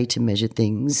better way to measure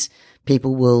things,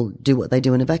 people will do what they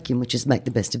do in a vacuum, which is make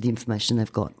the best of the information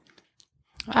they've got.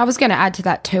 I was going to add to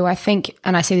that too. I think,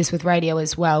 and I see this with radio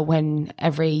as well, when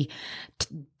every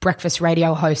breakfast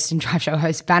radio host and drive show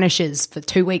host vanishes for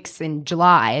 2 weeks in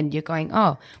July, and you're going,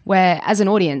 oh, where as an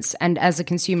audience and as a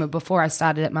consumer before I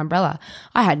started at Mumbrella,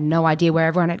 I had no idea where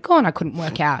everyone had gone. I couldn't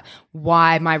work out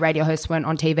why my radio hosts weren't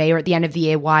on TV, or at the end of the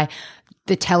year, why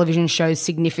the television shows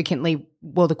significantly,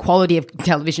 well, the quality of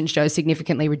television shows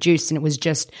significantly reduced, and it was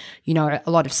just, you know,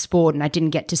 a lot of sport, and I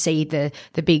didn't get to see the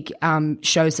big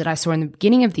shows that I saw in the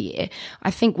beginning of the year.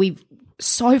 I think we've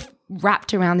so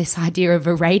wrapped around this idea of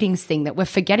a ratings thing that we're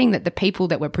forgetting that the people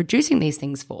that we're producing these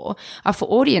things for are for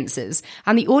audiences,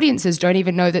 and the audiences don't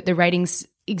even know that the ratings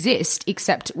exist,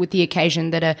 except with the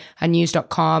occasion that a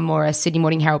news.com or a Sydney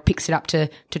Morning Herald picks it up to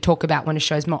talk about when a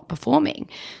show's not performing.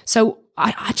 So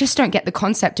I just don't get the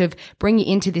concept of bringing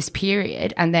it into this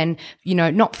period and then, you know,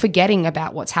 not forgetting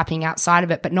about what's happening outside of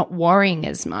it, but not worrying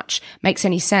as much makes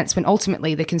any sense when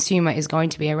ultimately the consumer is going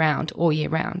to be around all year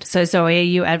round. So Zoe, are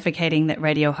you advocating that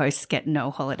radio hosts get no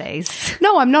holidays?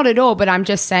 No, I'm not at all, but I'm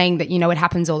just saying that, you know, it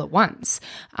happens all at once.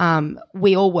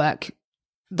 We all work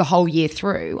the whole year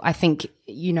through. I think,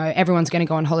 you know, everyone's going to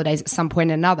go on holidays at some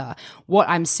point or another. What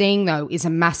I'm seeing though is a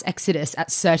mass exodus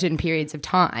at certain periods of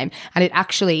time. And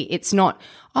it's not,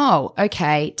 oh,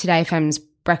 okay, Today FM's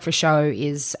breakfast show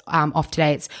is off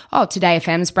today. It's, oh, Today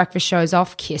FM's breakfast show is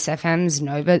off, Kiss FM's,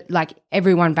 Nova, like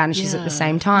everyone vanishes at the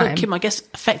same time. Look, Kim, I guess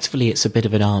effectively it's a bit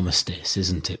of an armistice,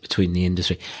 isn't it, between the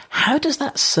industry? How does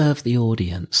that serve the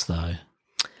audience though?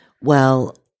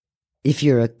 Well, if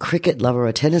you're a cricket lover or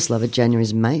a tennis lover, January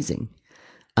is amazing.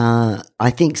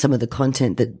 I think some of the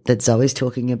content that Zoe's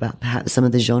talking about, perhaps some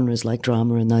of the genres like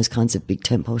drama and those kinds of big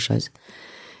tentpole shows,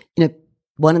 you know,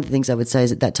 one of the things I would say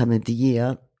is at that time of the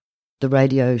year, the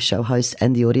radio show hosts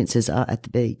and the audiences are at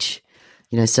the beach.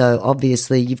 You know, so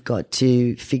obviously you've got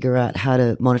to figure out how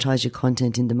to monetize your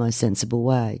content in the most sensible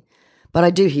way. But I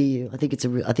do hear you. I think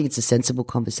it's a sensible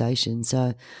conversation.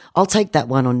 So I'll take that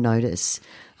one on notice,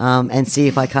 and see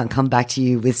if I can't come back to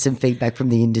you with some feedback from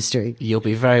the industry. You'll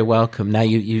be very welcome. Now,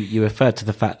 you referred to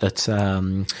the fact that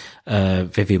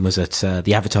Vivian was at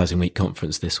the Advertising Week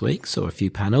conference this week, saw a few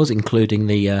panels, including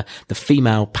the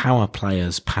Female Power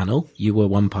Players panel. You were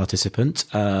one participant.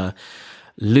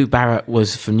 Lou Barrett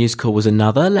was from News Corp was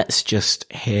another. Let's just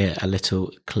hear a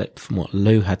little clip from what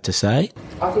Lou had to say.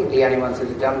 I think the only ones that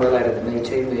have done well out of the Me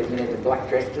Too movement are the black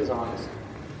dress designers.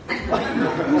 Like,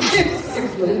 I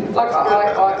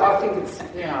think it's,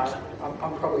 you know,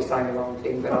 I'm probably saying the wrong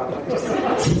thing, but I just...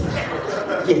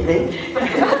 You think?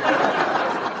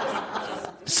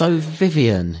 So,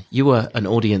 Vivian, you were an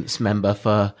audience member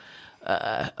for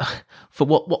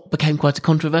what became quite a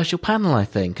controversial panel, I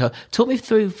think. Talk me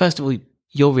through, first of all,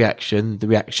 your reaction, the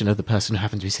reaction of the person who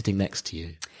happened to be sitting next to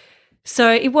you.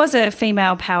 So it was a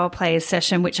female power players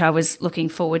session, which I was looking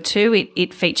forward to.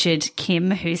 It featured Kim,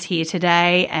 who's here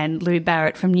today, and Lou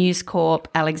Barrett from News Corp,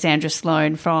 Alexandra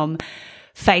Sloan from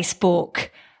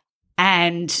Facebook,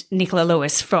 and Nicola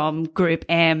Lewis from Group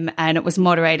M, and it was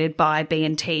moderated by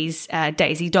B&T's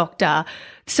Daisy Doctor.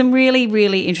 Some really,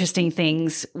 really interesting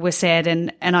things were said,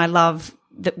 and I love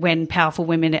that when powerful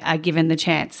women are given the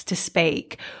chance to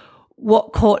speak.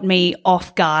 What caught me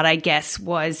off guard, I guess,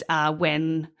 was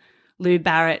when Lou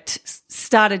Barrett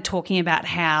started talking about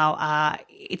how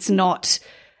it's not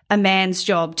a man's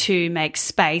job to make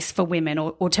space for women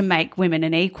or to make women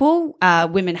an equal.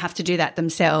 Women have to do that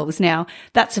themselves. Now,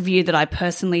 that's a view that I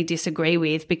personally disagree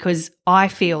with, because I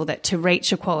feel that to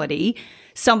reach equality,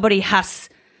 somebody has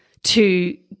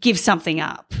to give something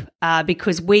up,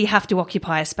 because we have to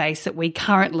occupy a space that we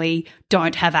currently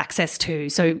don't have access to.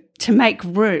 So to make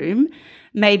room,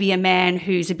 maybe a man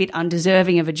who's a bit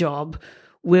undeserving of a job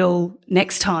will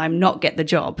next time not get the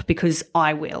job because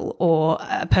I will, or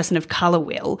a person of colour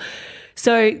will.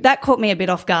 So that caught me a bit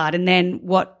off guard. And then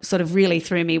what sort of really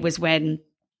threw me was when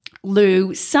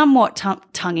Lou, somewhat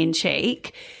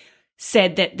tongue-in-cheek,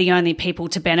 said that the only people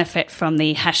to benefit from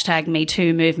the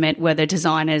 #MeToo movement were the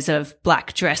designers of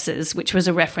black dresses, which was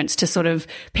a reference to sort of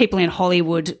people in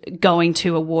Hollywood going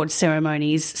to award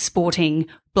ceremonies sporting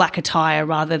black attire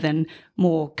rather than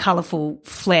more colourful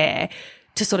flair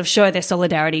to sort of show their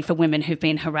solidarity for women who've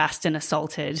been harassed and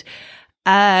assaulted.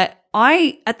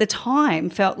 I, at the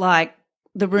time, felt like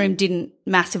the room didn't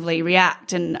massively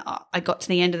react, and I got to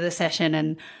the end of the session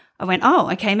and I went, oh,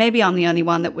 okay, maybe I'm the only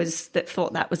one that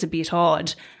thought that was a bit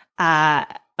odd. A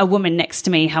woman next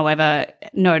to me, however,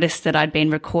 noticed that I'd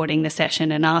been recording the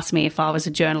session and asked me if I was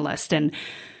a journalist, and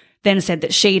then said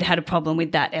that she'd had a problem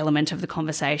with that element of the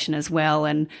conversation as well.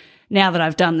 And now that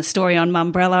I've done the story on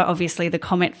Mumbrella, obviously the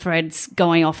comment thread's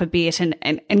going off a bit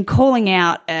and calling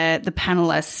out the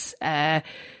panellists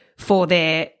for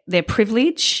their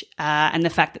privilege and the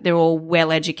fact that they're all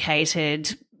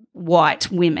well-educated white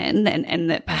women, and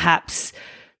that perhaps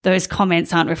those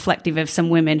comments aren't reflective of some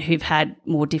women who've had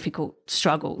more difficult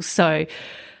struggles. So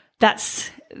that's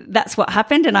what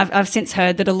happened, and I've since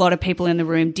heard that a lot of people in the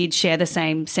room did share the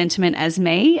same sentiment as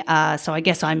me. So I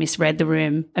guess I misread the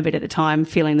room a bit at the time,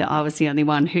 feeling that I was the only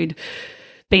one who'd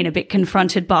been a bit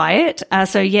confronted by it.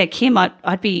 So yeah, Kim,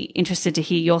 I'd be interested to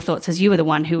hear your thoughts, as you were the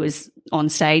one who was on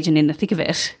stage and in the thick of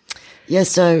it. Yeah,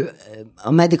 so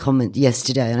I made the comment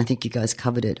yesterday, and I think you guys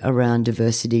covered it, around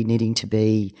diversity needing to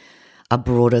be a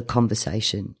broader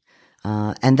conversation.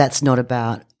 And that's not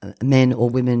about men or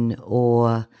women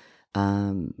or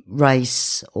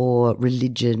race or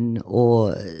religion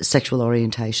or sexual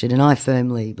orientation. And I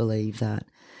firmly believe that.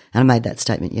 And I made that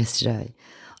statement yesterday.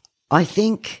 I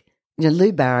think,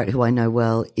 Lou Barrett, who I know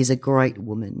well, is a great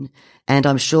woman. And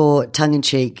I'm sure,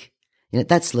 tongue-in-cheek,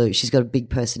 that's Lou. She's got a big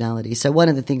personality. So one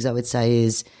of the things I would say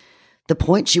is the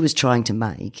point she was trying to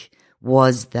make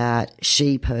was that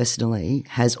she personally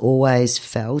has always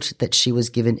felt that she was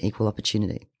given equal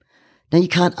opportunity. Now, you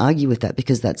can't argue with that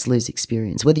because that's Lou's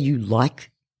experience. Whether you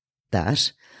like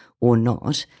that or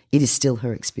not, it is still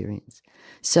her experience.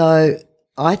 So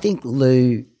I think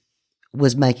Lou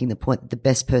was making the point that the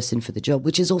best person for the job,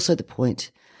 which is also the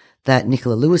point that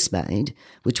Nicola Lewis made,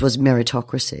 which was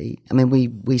meritocracy. I mean,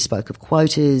 we spoke of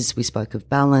quotas, we spoke of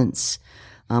balance.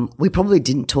 We probably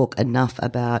didn't talk enough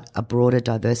about a broader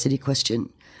diversity question.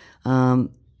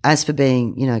 As for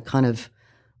being, kind of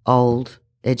old,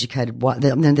 educated, white,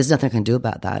 there's nothing I can do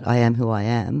about that. I am who I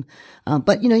am.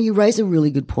 But, you raise a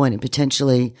really good point, and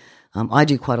potentially I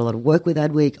do quite a lot of work with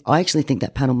Adweek. I actually think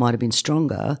that panel might have been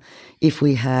stronger if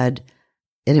we had,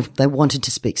 and if they wanted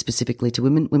to speak specifically to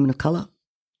women of colour,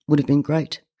 would have been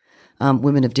great.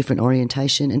 Women of different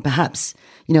orientation, and perhaps,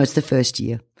 it's the first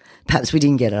year. Perhaps we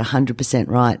didn't get it 100%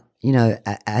 right,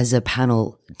 as a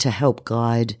panel to help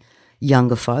guide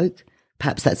younger folk.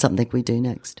 Perhaps that's something we do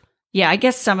next. Yeah, I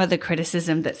guess some of the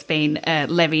criticism that's been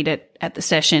levied at the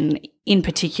session, in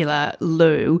particular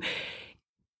Lou,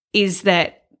 is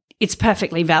that it's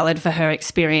perfectly valid for her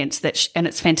experience and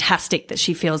it's fantastic that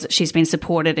she feels that she's been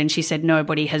supported, and she said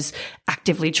nobody has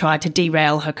actively tried to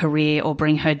derail her career or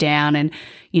bring her down. And,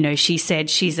 she said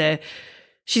she's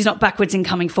not backwards in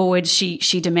coming forward.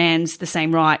 She demands the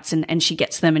same rights and she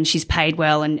gets them, and she's paid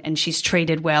well and she's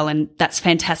treated well, and that's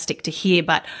fantastic to hear.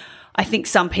 But I think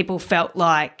some people felt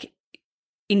like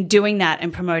in doing that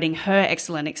and promoting her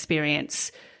excellent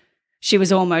experience, she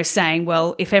was almost saying,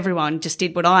 well, if everyone just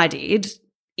did what I did,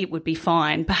 it would be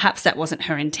fine. Perhaps that wasn't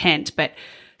her intent, but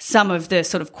some of the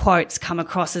sort of quotes come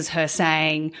across as her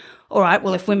saying, all right,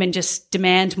 well, if women just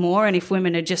demand more and if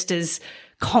women are just as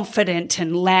confident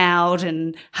and loud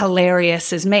and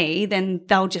hilarious as me, then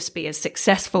they'll just be as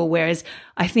successful. Whereas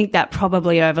I think that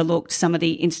probably overlooked some of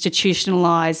the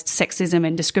institutionalized sexism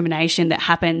and discrimination that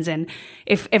happens. And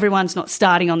if everyone's not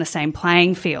starting on the same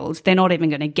playing field, they're not even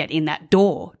going to get in that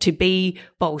door to be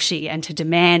bolshy and to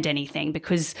demand anything,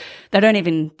 because they don't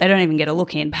even get a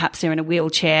look in. Perhaps they're in a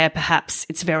wheelchair. Perhaps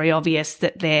it's very obvious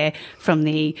that they're from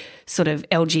the sort of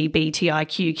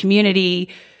LGBTIQ community.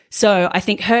 So I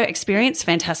think her experience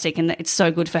fantastic, and it's so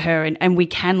good for her, and we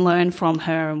can learn from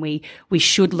her, and we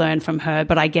should learn from her.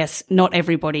 But I guess not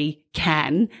everybody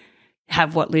can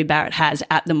have what Lou Barrett has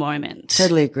at the moment.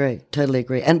 Totally agree.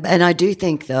 And I do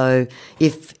think, though,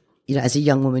 if, as a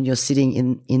young woman, you're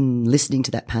sitting in listening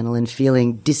to that panel and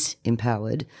feeling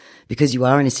disempowered because you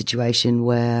are in a situation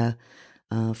where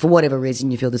for whatever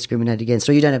reason you feel discriminated against,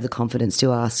 or you don't have the confidence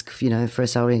to ask, for a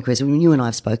salary increase. I mean, you and I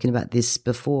have spoken about this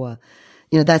before.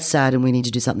 That's sad, and we need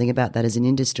to do something about that as an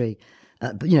industry.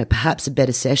 But, perhaps a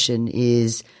better session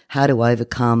is how to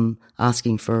overcome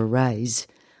asking for a raise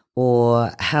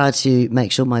or how to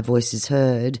make sure my voice is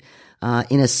heard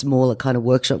in a smaller kind of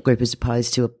workshop group as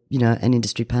opposed to an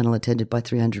industry panel attended by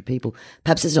 300 people.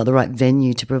 Perhaps it's not the right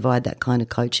venue to provide that kind of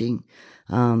coaching.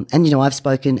 And I've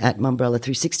spoken at Mumbrella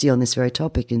 360 on this very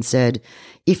topic and said,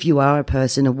 if you are a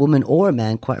person, a woman or a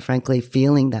man, quite frankly,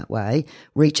 feeling that way,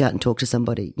 reach out and talk to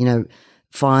somebody.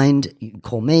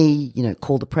 Call me,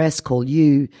 call the press, call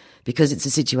you, because it's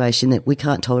a situation that we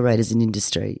can't tolerate as an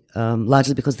industry,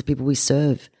 largely because the people we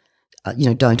serve,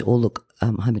 don't all look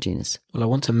homogeneous. Well, I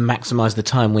want to maximise the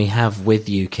time we have with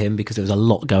you, Kim, because there was a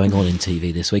lot going on in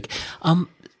TV this week.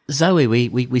 Zoe,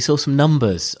 we saw some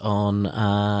numbers on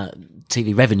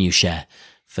TV revenue share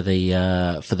for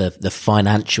the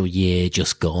financial year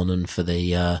just gone, and for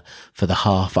the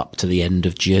half up to the end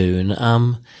of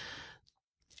June.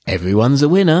 Everyone's a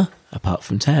winner apart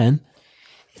from 10.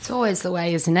 It's always the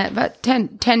way, isn't it? But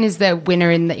 10 is the winner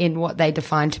in what they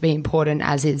define to be important,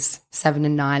 as is 7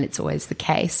 and 9. It's always the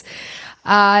case.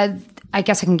 I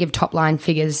guess I can give top line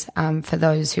figures for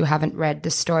those who haven't read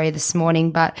the story this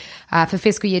morning. But for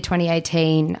fiscal year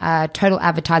 2018, total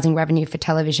advertising revenue for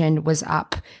television was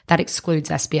up. That excludes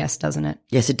SBS, doesn't it?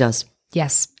 Yes, it does.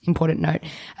 Yes, important note.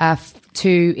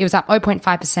 It was up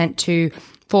 0.5% to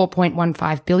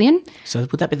 4.15 billion. So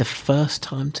would that be the first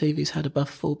time TV's had above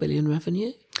 4 billion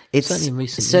revenue? It's certainly in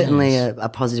recent certainly years. a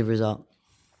positive result.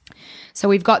 So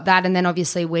we've got that, and then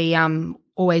obviously we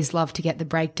always love to get the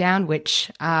breakdown,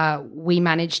 which we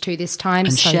managed to this time.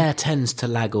 And share tends to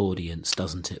lag audience,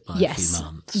 doesn't it, by a few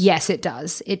months? Yes, it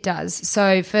does. It does.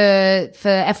 So for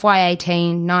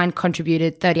FY18, 9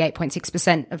 contributed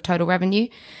 38.6% of total revenue.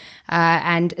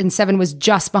 And 7 was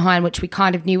just behind, which we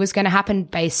kind of knew was going to happen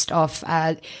based off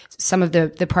some of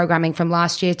the programming from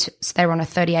last year. So they were on a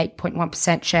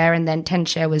 38.1% share, and then 10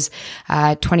 share was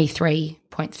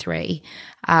 23.3%.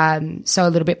 So a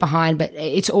little bit behind, but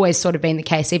it's always sort of been the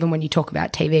case, even when you talk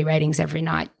about TV ratings every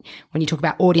night. When you talk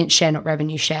about audience share, not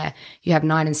revenue share, you have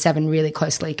 9 and 7 really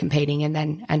closely competing,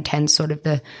 and 10 sort of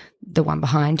the one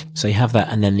behind. So you have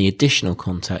that, and then the additional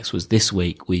context was this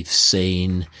week we've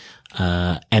seen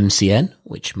MCN,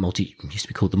 which used to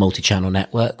be called the Multi-Channel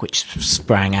Network, which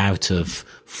sprang out of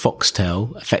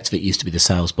Foxtel. Effectively, it used to be the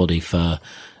sales body for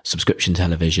subscription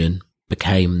television,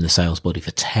 became the sales body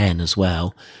for 10 as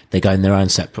well. They're going their own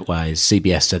separate ways.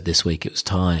 CBS said this week it was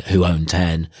time, who owned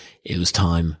 10, it was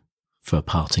time for a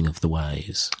parting of the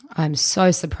ways. I'm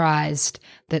so surprised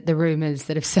that the rumours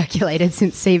that have circulated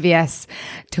since CBS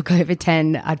took over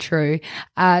 10 are true.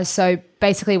 So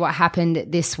basically what happened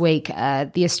this week,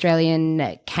 the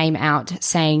Australian came out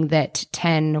saying that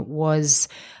 10 was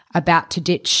about to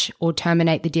ditch or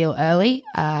terminate the deal early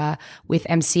with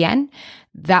MCN.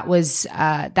 That was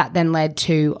that then led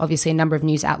to obviously a number of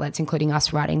news outlets, including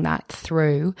us, writing that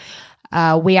through.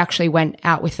 We actually went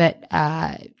out with it,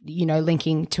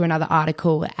 linking to another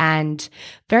article, and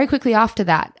very quickly after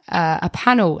that, a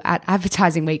panel at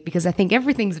Advertising Week, because I think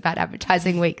everything's about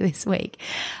Advertising Week this week,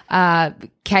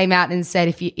 came out and said,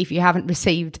 if you haven't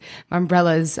received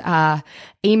Mumbrella's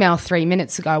email 3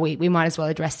 minutes ago, we might as well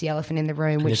address the elephant in the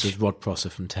room. This was Rod Prosser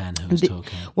from 10 who was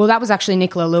talking. Well, that was actually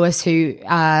Nicola Lewis, who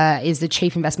is the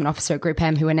Chief Investment Officer at Group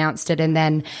M, who announced it, and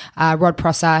then Rod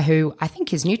Prosser, who I think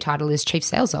his new title is Chief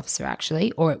Sales Officer,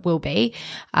 actually, or it will be,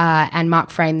 and Mark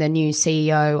Frame, the new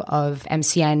CEO of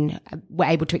MCN, were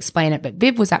able to explain it, but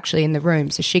Viv was actually in the room,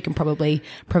 so she can probably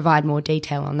provide more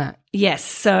detail on that. Yes,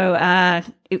 so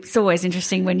it's always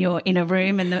interesting when you're in a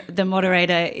room and the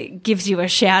moderator gives you a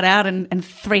shout out and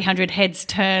 300 heads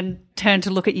turn to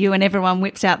look at you, and everyone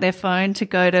whips out their phone to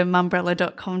go to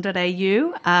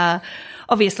mumbrella.com.au.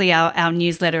 Obviously our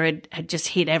newsletter had just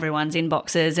hit everyone's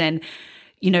inboxes, and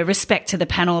respect to the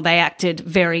panel, they acted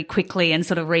very quickly and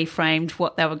sort of reframed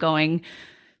what they were going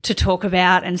to talk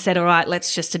about and said, all right,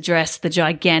 let's just address the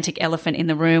gigantic elephant in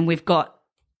the room. We've got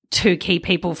 2 key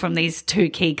people from these 2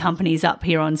 key companies up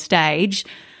here on stage.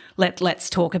 Let's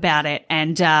talk about it.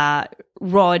 And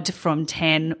Rod from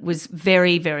 10 was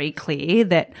very, very clear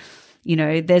that,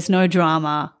 there's no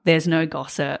drama, there's no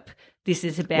gossip. This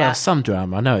is about... Well, some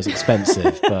drama. I know it's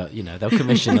expensive, but, they'll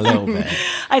commission a little bit.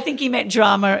 I think he meant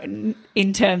drama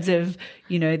in terms of,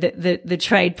 the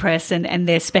trade press and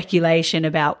their speculation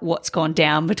about what's gone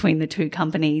down between the 2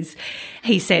 companies.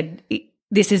 He said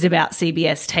this is about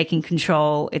CBS taking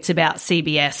control. It's about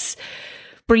CBS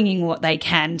bringing what they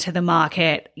can to the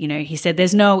market. He said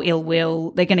there's no ill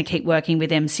will. They're going to keep working with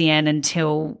MCN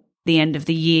until the end of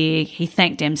the year. He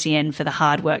thanked MCN for the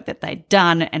hard work that they'd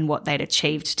done and what they'd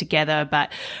achieved together.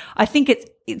 But I think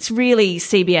it's really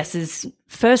CBS's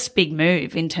first big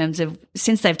move in terms of,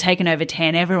 since they've taken over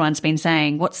 10, everyone's been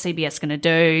saying, what's CBS going to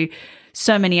do?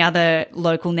 So many other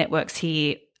local networks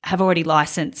here have already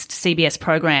licensed CBS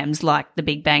programs like The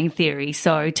Big Bang Theory,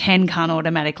 so 10 can't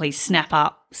automatically snap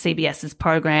up CBS's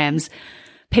programs.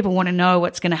 People want to know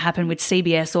what's going to happen with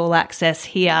CBS All Access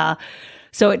here.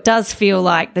 So it does feel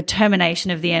like the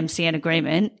termination of the MCN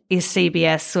agreement is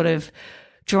CBS sort of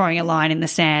drawing a line in the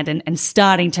sand and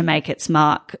starting to make its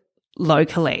mark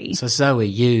locally. So Zoe,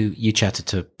 you chatted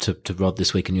to Rod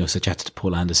this week, and you also chatted to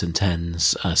Paul Anderson,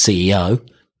 Ten's CEO.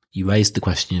 You raised the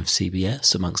question of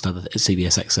CBS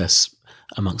CBS Access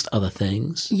amongst other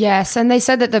things. Yes, and they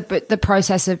said that the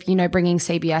process of, bringing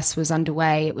CBS was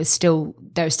underway. They were still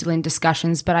in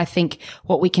discussions, but I think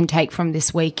what we can take from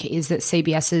this week is that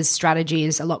CBS's strategy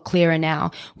is a lot clearer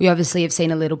now. We obviously have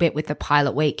seen a little bit with the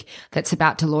pilot week that's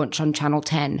about to launch on Channel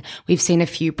 10. We've seen a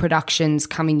few productions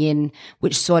coming in,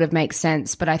 which sort of makes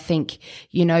sense, but I think,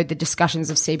 the discussions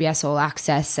of CBS All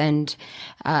Access and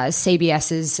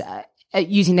CBS's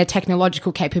using their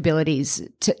technological capabilities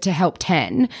to help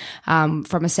 10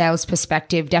 from a sales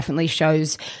perspective definitely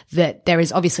shows that there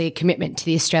is obviously a commitment to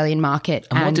the Australian market.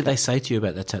 And what did they say to you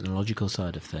about the technological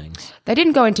side of things? They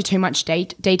didn't go into too much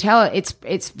detail.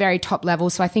 It's very top level.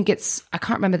 So I think I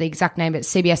can't remember the exact name, but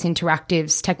CBS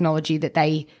Interactive's technology that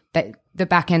the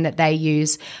back end that they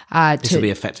use. This will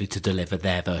be effectively to deliver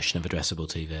their version of addressable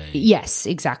TV. Yes,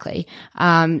 exactly.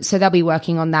 So they'll be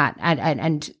working on that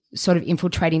and sort of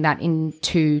infiltrating that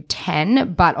into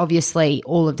 10. But obviously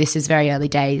all of this is very early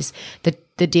days.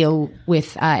 The deal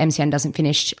with MCN doesn't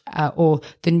finish or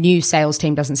the new sales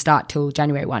team doesn't start till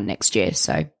January 1 next year.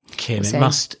 So Kim,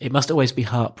 it must always be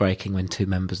heartbreaking when two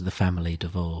members of the family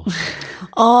divorce.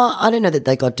 Oh, I don't know that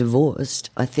they got divorced.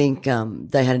 I think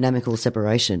they had an amicable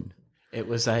separation. It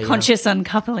was a conscious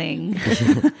uncoupling.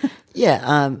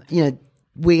 Yeah,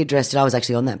 we addressed it. I was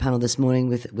actually on that panel this morning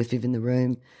with Viv in the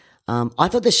room. I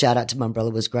thought the shout out to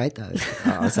Mumbrella was great though.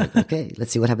 I was like, okay,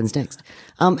 let's see what happens next.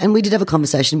 And we did have a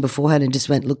conversation beforehand and just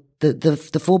went, look,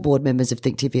 the 4 board members of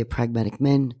Think TV are pragmatic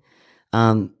men.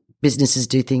 Businesses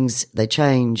do things, they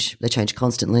change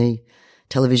constantly.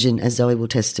 Television, as Zoe will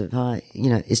testify,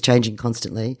 is changing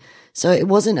constantly. So it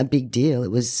wasn't a big deal.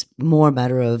 It was more a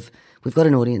matter of, we've got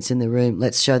an audience in the room,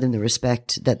 let's show them the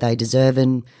respect that they deserve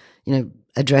and,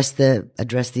 address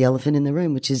the elephant in the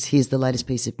room, which is, here's the latest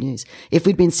piece of news. If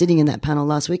we'd been sitting in that panel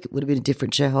last week, it would have been a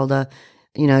different shareholder,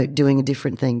 doing a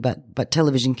different thing. But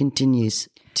television continues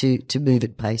to move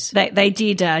at pace. They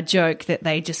did joke that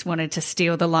they just wanted to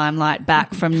steal the limelight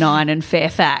back from Nine and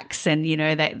Fairfax, and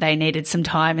they needed some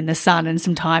time in the sun and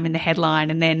some time in the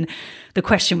headline. And then the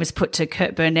question was put to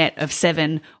Kurt Burnett of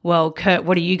Seven. Well, Kurt,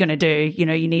 what are you going to do? You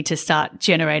need to start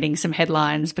generating some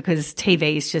headlines because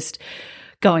TV is just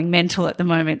going mental at the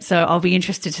moment. So I'll be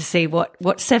interested to see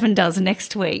what Seven does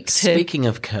next week. Speaking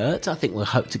of Kurt, I think we'll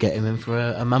hope to get him in for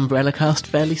a Mumbrella cast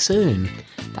fairly soon.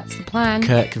 That's the plan.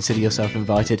 Kurt, consider yourself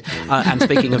invited. And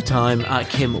speaking of time,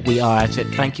 Kim, we are at it.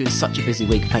 Thank you. It's such a busy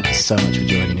week. Thank you so much for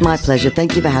joining us. My pleasure.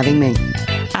 Thank you for having me.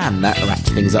 And that wraps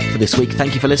things up for this week.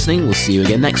 Thank you for listening. We'll see you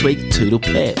again next week. Toodle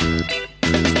pip.